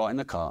 I got in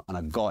the car and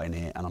I got in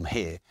here and I'm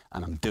here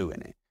and I'm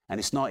doing it. And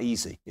it's not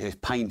easy. It's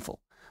painful.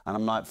 And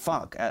I'm like,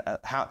 fuck,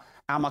 how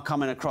am I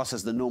coming across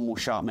as the normal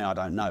sharp me? I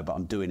don't know, but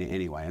I'm doing it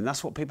anyway. And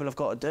that's what people have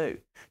got to do.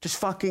 Just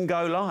fucking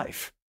go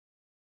live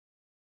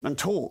and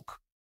talk.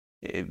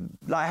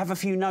 Like have a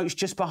few notes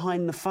just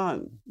behind the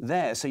phone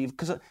there. So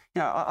because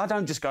I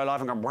don't just go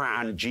live and go,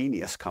 wow, and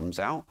genius comes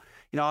out.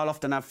 I'll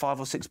often have 5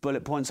 or 6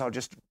 bullet points. I'll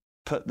just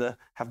have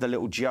the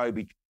little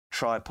Joby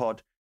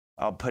tripod.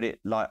 I'll put it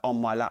like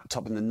on my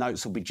laptop and the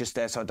notes will be just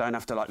there. So I don't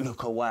have to like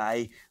look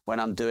away when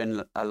I'm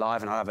doing a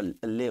live, and I'll have a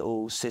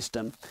little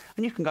system.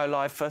 And you can go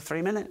live for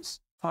 3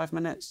 minutes, 5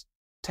 minutes,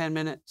 10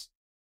 minutes.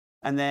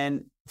 And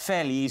then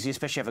fairly easy,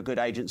 especially if you have a good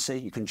agency,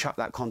 you can chuck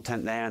that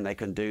content there and they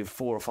can do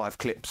 4 or 5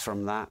 clips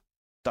from that.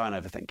 Don't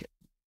overthink it.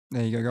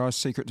 There you go, guys.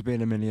 Secret to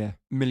being a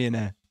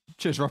millionaire.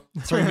 Cheers, Rob.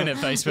 3-minute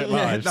Facebook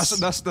Lives.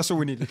 Yeah, that's all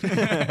we needed.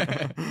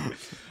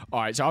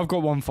 All right, so I've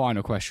got one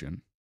final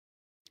question.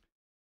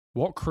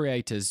 What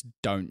creators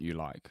don't you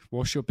like?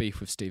 What's your beef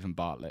with Stephen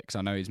Bartlett? Because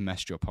I know he's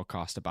messed your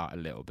podcast about a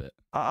little bit.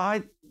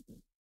 I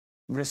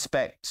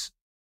respect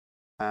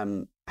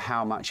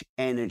how much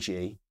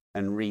energy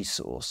and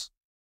resource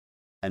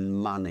and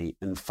money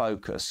and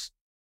focus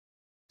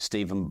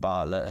Stephen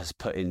Bartlett has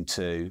put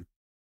into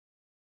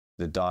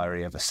the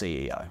Diary of a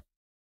CEO.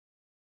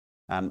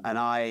 And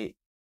I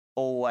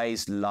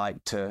always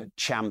like to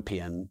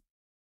champion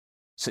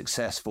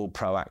successful,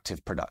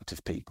 proactive,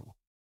 productive people.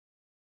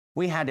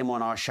 We had him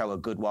on our show a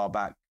good while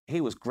back. He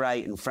was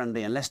great and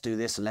friendly and let's do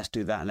this and let's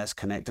do that and let's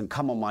connect and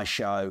come on my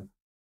show.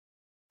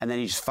 And then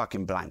he just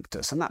fucking blanked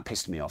us and that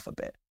pissed me off a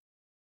bit.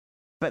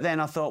 But then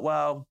I thought,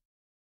 well,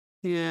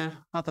 yeah,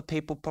 other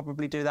people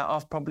probably do that.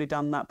 I've probably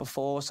done that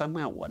before, so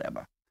well,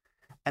 whatever.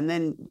 And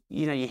then,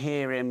 you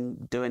hear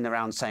him doing the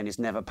round saying he's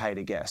never paid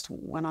a guest.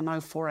 When I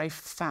know for a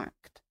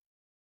fact,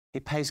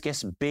 he pays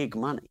guests big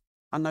money.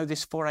 I know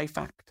this for a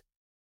fact.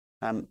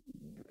 I've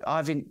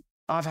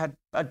had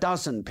a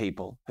dozen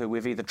people who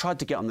we've either tried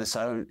to get on this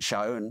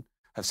show and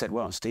have said,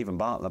 well, Stephen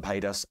Bartlett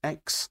paid us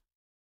X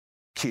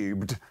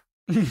cubed.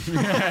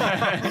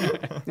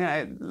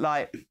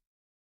 Like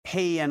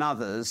he and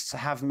others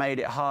have made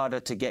it harder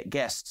to get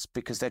guests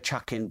because they're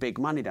chucking big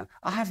money down.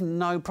 I have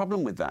no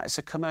problem with that. It's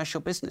a commercial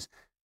business.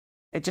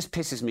 It just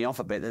pisses me off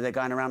a bit that they're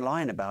going around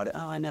lying about it.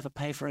 Oh, I never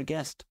pay for a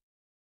guest.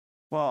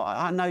 Well,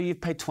 I know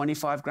you've paid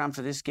 25 grand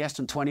for this guest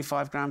and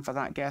 25 grand for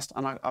that guest.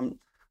 And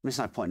there's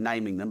no point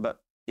naming them, but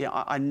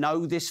I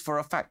know this for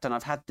a fact and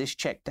I've had this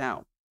checked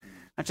out.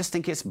 I just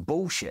think it's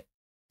bullshit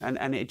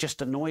and it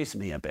just annoys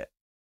me a bit.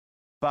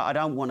 But I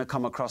don't want to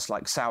come across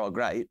like sour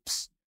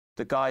grapes.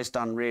 The guy's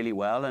done really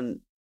well and,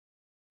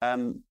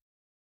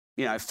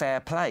 fair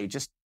play.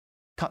 Just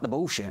cut the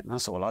bullshit.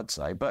 That's all I'd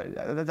say. But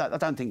I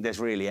don't think there's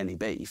really any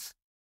beef.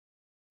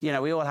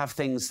 We all have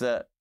things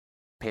that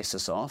piss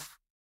us off.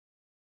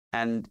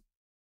 And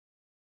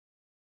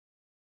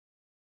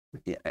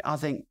I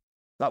think,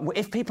 like,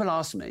 if people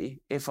ask me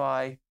if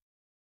I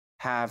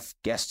have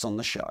guests on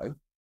the show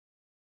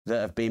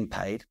that have been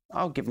paid,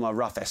 I'll give them a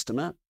rough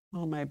estimate.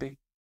 Well, maybe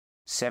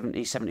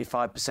 70,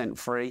 75%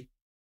 free,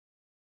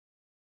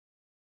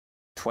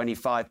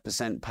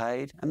 25%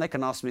 paid. And they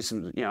can ask me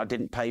some, I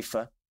didn't pay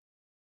for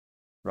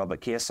Robert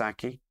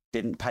Kiyosaki,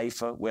 didn't pay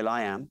for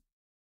will.i.am,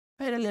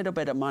 paid a little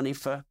bit of money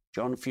for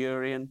John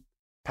Fury and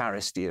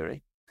Paris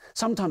Theory.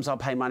 Sometimes I'll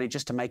pay money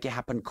just to make it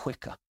happen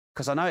quicker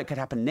because I know it could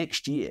happen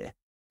next year,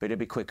 but it'd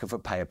be quicker if I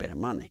pay a bit of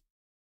money.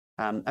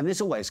 And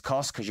there's always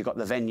costs because you've got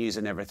the venues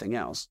and everything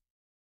else.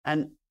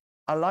 And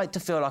I like to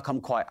feel like I'm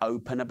quite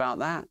open about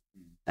that.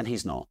 And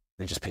he's not.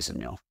 It just pisses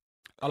me off.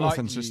 I like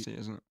authenticity,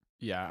 isn't it?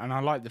 Yeah, and I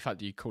like the fact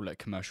that you call it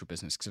commercial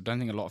business because I don't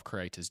think a lot of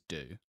creators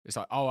do. It's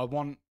like, oh, I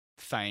want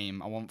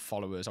fame, I want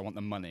followers, I want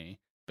the money,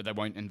 but they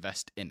won't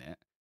invest in it.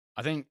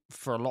 I think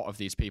for a lot of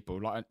these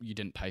people, like you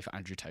didn't pay for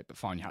Andrew Tate, but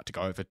fine, you had to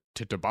go over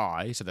to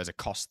Dubai, so there's a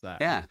cost there.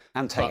 Yeah,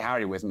 and take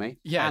Harry with me.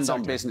 Yeah, and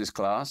exactly. on business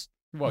class.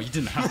 Well, you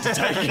didn't have to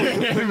take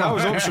it. That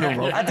was optional,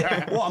 Rob.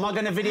 What, am I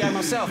going to video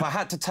myself? I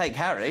had to take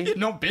Harry.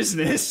 Not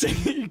business.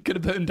 You could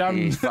have put him down.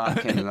 He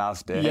fucking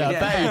loved it. Yeah, I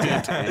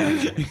bet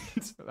he did.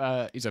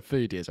 He's a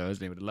foodie, so I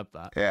wasn't able to love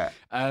that. Yeah.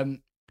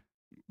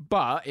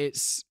 But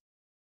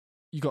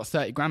you got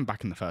 30 grand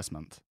back in the first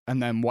month,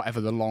 and then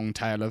whatever the long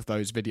tail of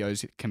those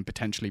videos it can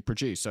potentially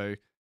produce. So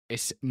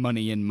it's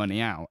money in, money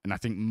out. And I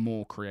think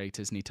more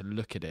creators need to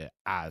look at it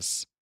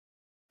as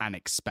an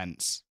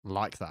expense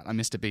like that. And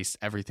Mr. Beast,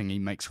 everything he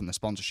makes from the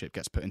sponsorship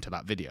gets put into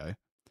that video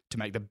to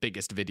make the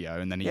biggest video,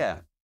 and then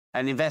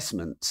an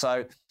investment.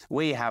 So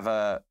we have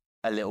a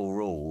little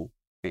rule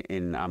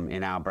in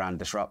our brand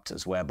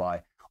disruptors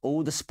whereby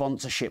all the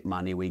sponsorship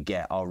money we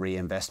get, I'll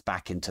reinvest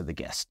back into the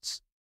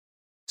guests.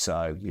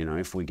 So,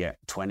 if we get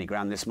 20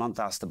 grand this month,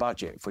 that's the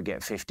budget. If we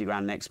get 50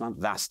 grand next month,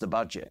 that's the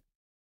budget.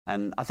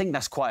 And I think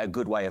that's quite a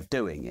good way of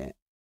doing it,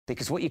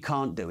 because what you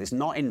can't do is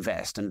not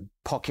invest and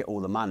pocket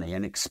all the money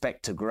and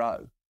expect to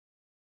grow.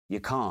 You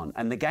can't.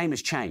 And the game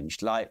has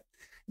changed. Like,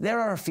 there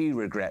are a few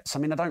regrets. I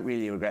mean, I don't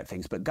really regret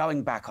things, but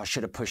going back, I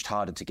should have pushed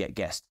harder to get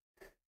guests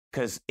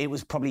because it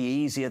was probably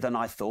easier than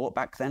I thought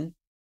back then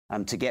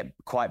to get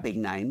quite big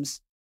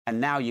names. And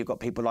now you've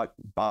got people like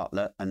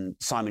Bartlett and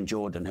Simon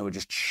Jordan who are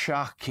just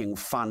chucking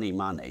funny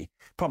money,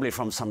 probably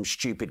from some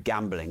stupid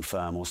gambling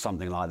firm or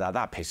something like that.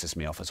 That pisses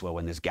me off as well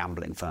when there's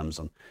gambling firms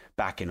on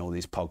backing all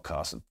these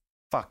podcasts and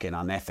fucking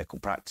unethical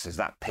practices.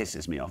 That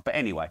pisses me off. But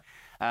anyway,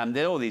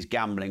 there are all these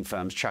gambling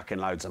firms chucking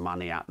loads of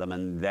money at them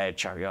and they're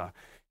chucking.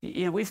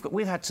 You know,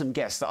 we've had some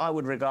guests that I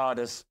would regard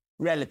as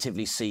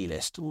relatively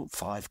C-list,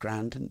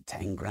 $5,000 and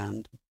 10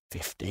 grand,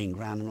 15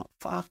 grand. I'm like,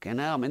 fucking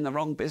hell, I'm in the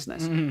wrong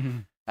business.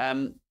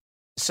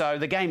 So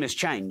the game has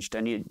changed,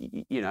 and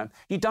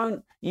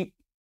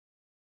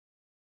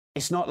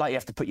it's not like you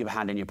have to put your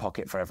hand in your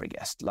pocket for every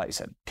guest. Like you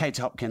said,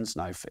 Katie Hopkins,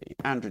 no fee.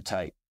 Andrew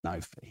Tate,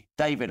 no fee.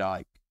 David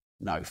Icke,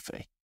 no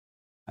fee.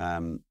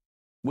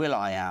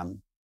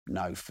 will.i.am,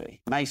 no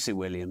fee. Macy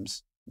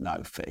Williams,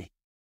 no fee.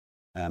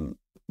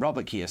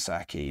 Robert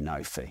Kiyosaki,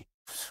 no fee.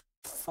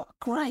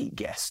 Great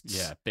guests.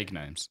 Yeah, big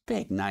names.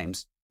 Big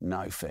names,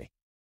 no fee.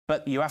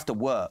 But you have to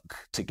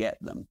work to get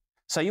them.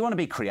 So you want to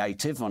be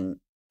creative and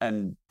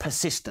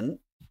persistent.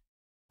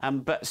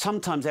 But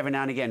sometimes every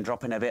now and again,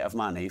 dropping a bit of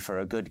money for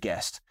a good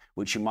guest,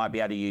 which you might be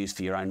able to use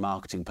for your own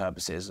marketing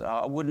purposes,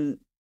 I wouldn't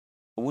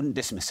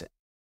dismiss it.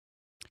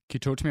 Can you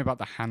talk to me about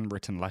the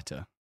handwritten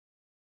letter?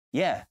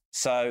 Yeah.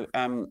 So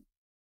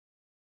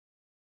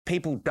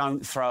people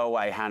don't throw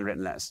away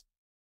handwritten letters.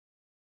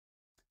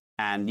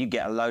 And you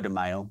get a load of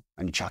mail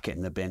and you chuck it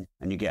in the bin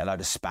and you get a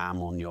load of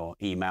spam on your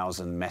emails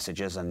and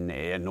messages and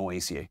it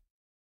annoys you.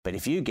 But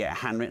if you get a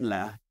handwritten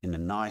letter in a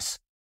nice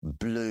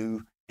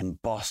blue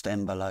embossed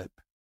envelope,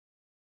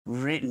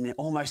 written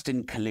almost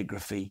in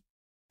calligraphy,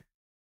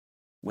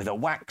 with a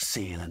wax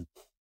seal and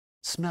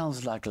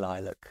smells like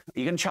lilac. Are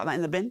you going to chuck that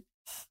in the bin?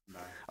 No.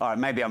 All right,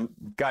 maybe I'm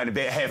going a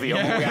bit heavy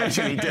on what we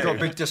actually do. Got a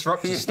big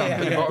disruptor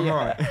stamp at the bottom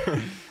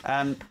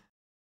right.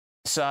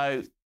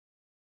 So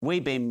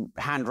we've been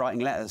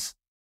handwriting letters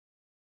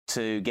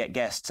to get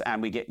guests,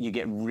 and you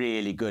get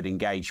really good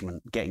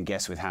engagement getting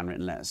guests with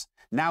handwritten letters.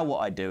 Now what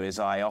I do is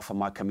I offer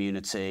my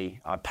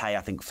community, I pay,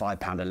 I think,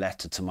 £5 a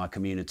letter to my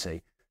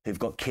community who've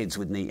got kids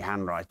with neat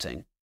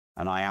handwriting,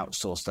 and I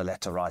outsource the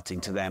letter writing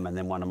to them, and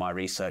then one of my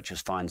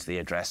researchers finds the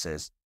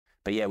addresses.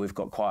 But yeah, we've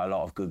got quite a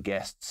lot of good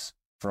guests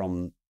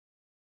from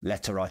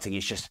letter writing.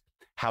 It's just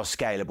how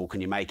scalable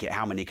can you make it?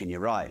 How many can you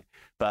write?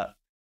 But,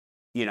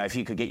 you know, if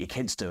you could get your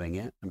kids doing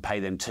it and pay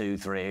them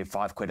 £2, £3,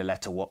 £5 a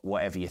letter,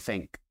 whatever you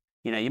think,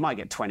 you know, you might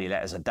get 20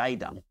 letters a day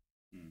done.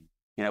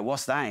 You know,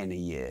 what's that in a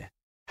year?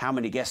 How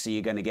many guests are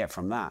you going to get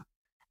from that?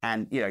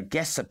 And, you know,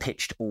 guests are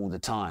pitched all the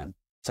time.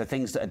 So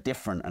things that are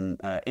different and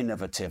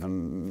innovative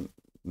and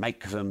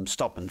make them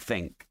stop and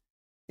think,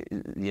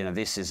 you know,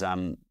 this is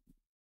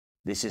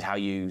how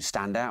you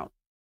stand out.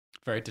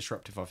 Very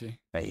disruptive of you.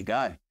 There you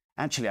go.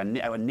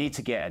 Actually, I would need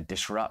to get a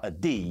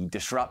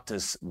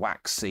Disruptor's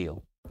wax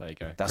seal. There you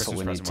go. That's Christmas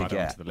what we need to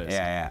get. The list.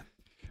 Yeah.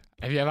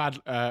 Have you ever had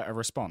a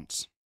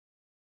response?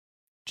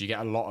 Do you get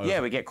a lot of...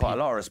 Yeah, we get quite a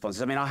lot of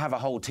responses. I mean, I have a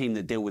whole team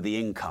that deal with the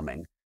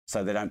incoming,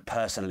 so they don't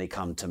personally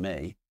come to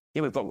me.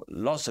 Yeah, we've got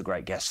lots of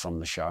great guests from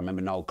the show. I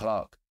remember Noel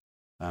Clarke.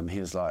 He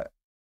was like,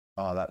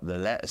 the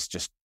letters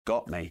just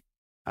got me.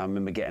 I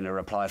remember getting a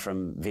reply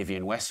from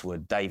Vivienne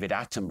Westwood, David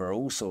Attenborough,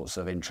 all sorts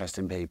of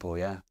interesting people,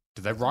 yeah.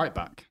 Did they write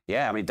back?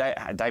 Yeah, I mean,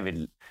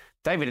 David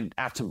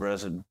Attenborough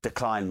has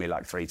declined me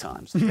like 3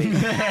 times.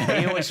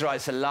 He always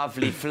writes a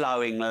lovely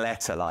flowing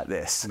letter like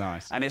this.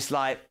 Nice. And it's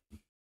like,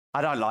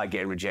 I don't like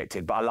getting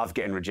rejected, but I love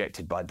getting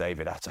rejected by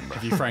David Attenborough.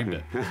 Have you framed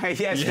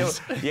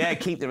it? Yeah,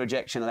 keep the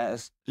rejection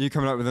letters. Are you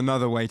coming up with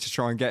another way to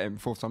try and get him?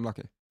 Fourth time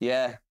lucky.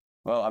 Yeah.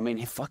 Well, I mean,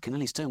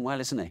 he's doing well,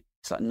 isn't he?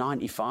 It's like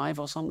 95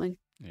 or something.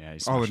 Yeah,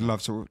 I would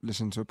love to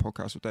listen to a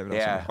podcast with David.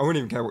 Yeah. I wouldn't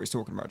even care what he's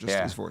talking about, just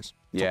his voice.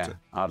 Yeah,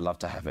 I'd love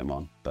to have him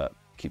on, but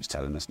keeps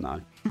telling us no.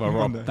 Well,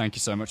 Rob, thank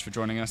you so much for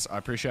joining us. I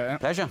appreciate it.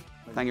 Pleasure.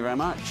 Thank you very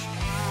much.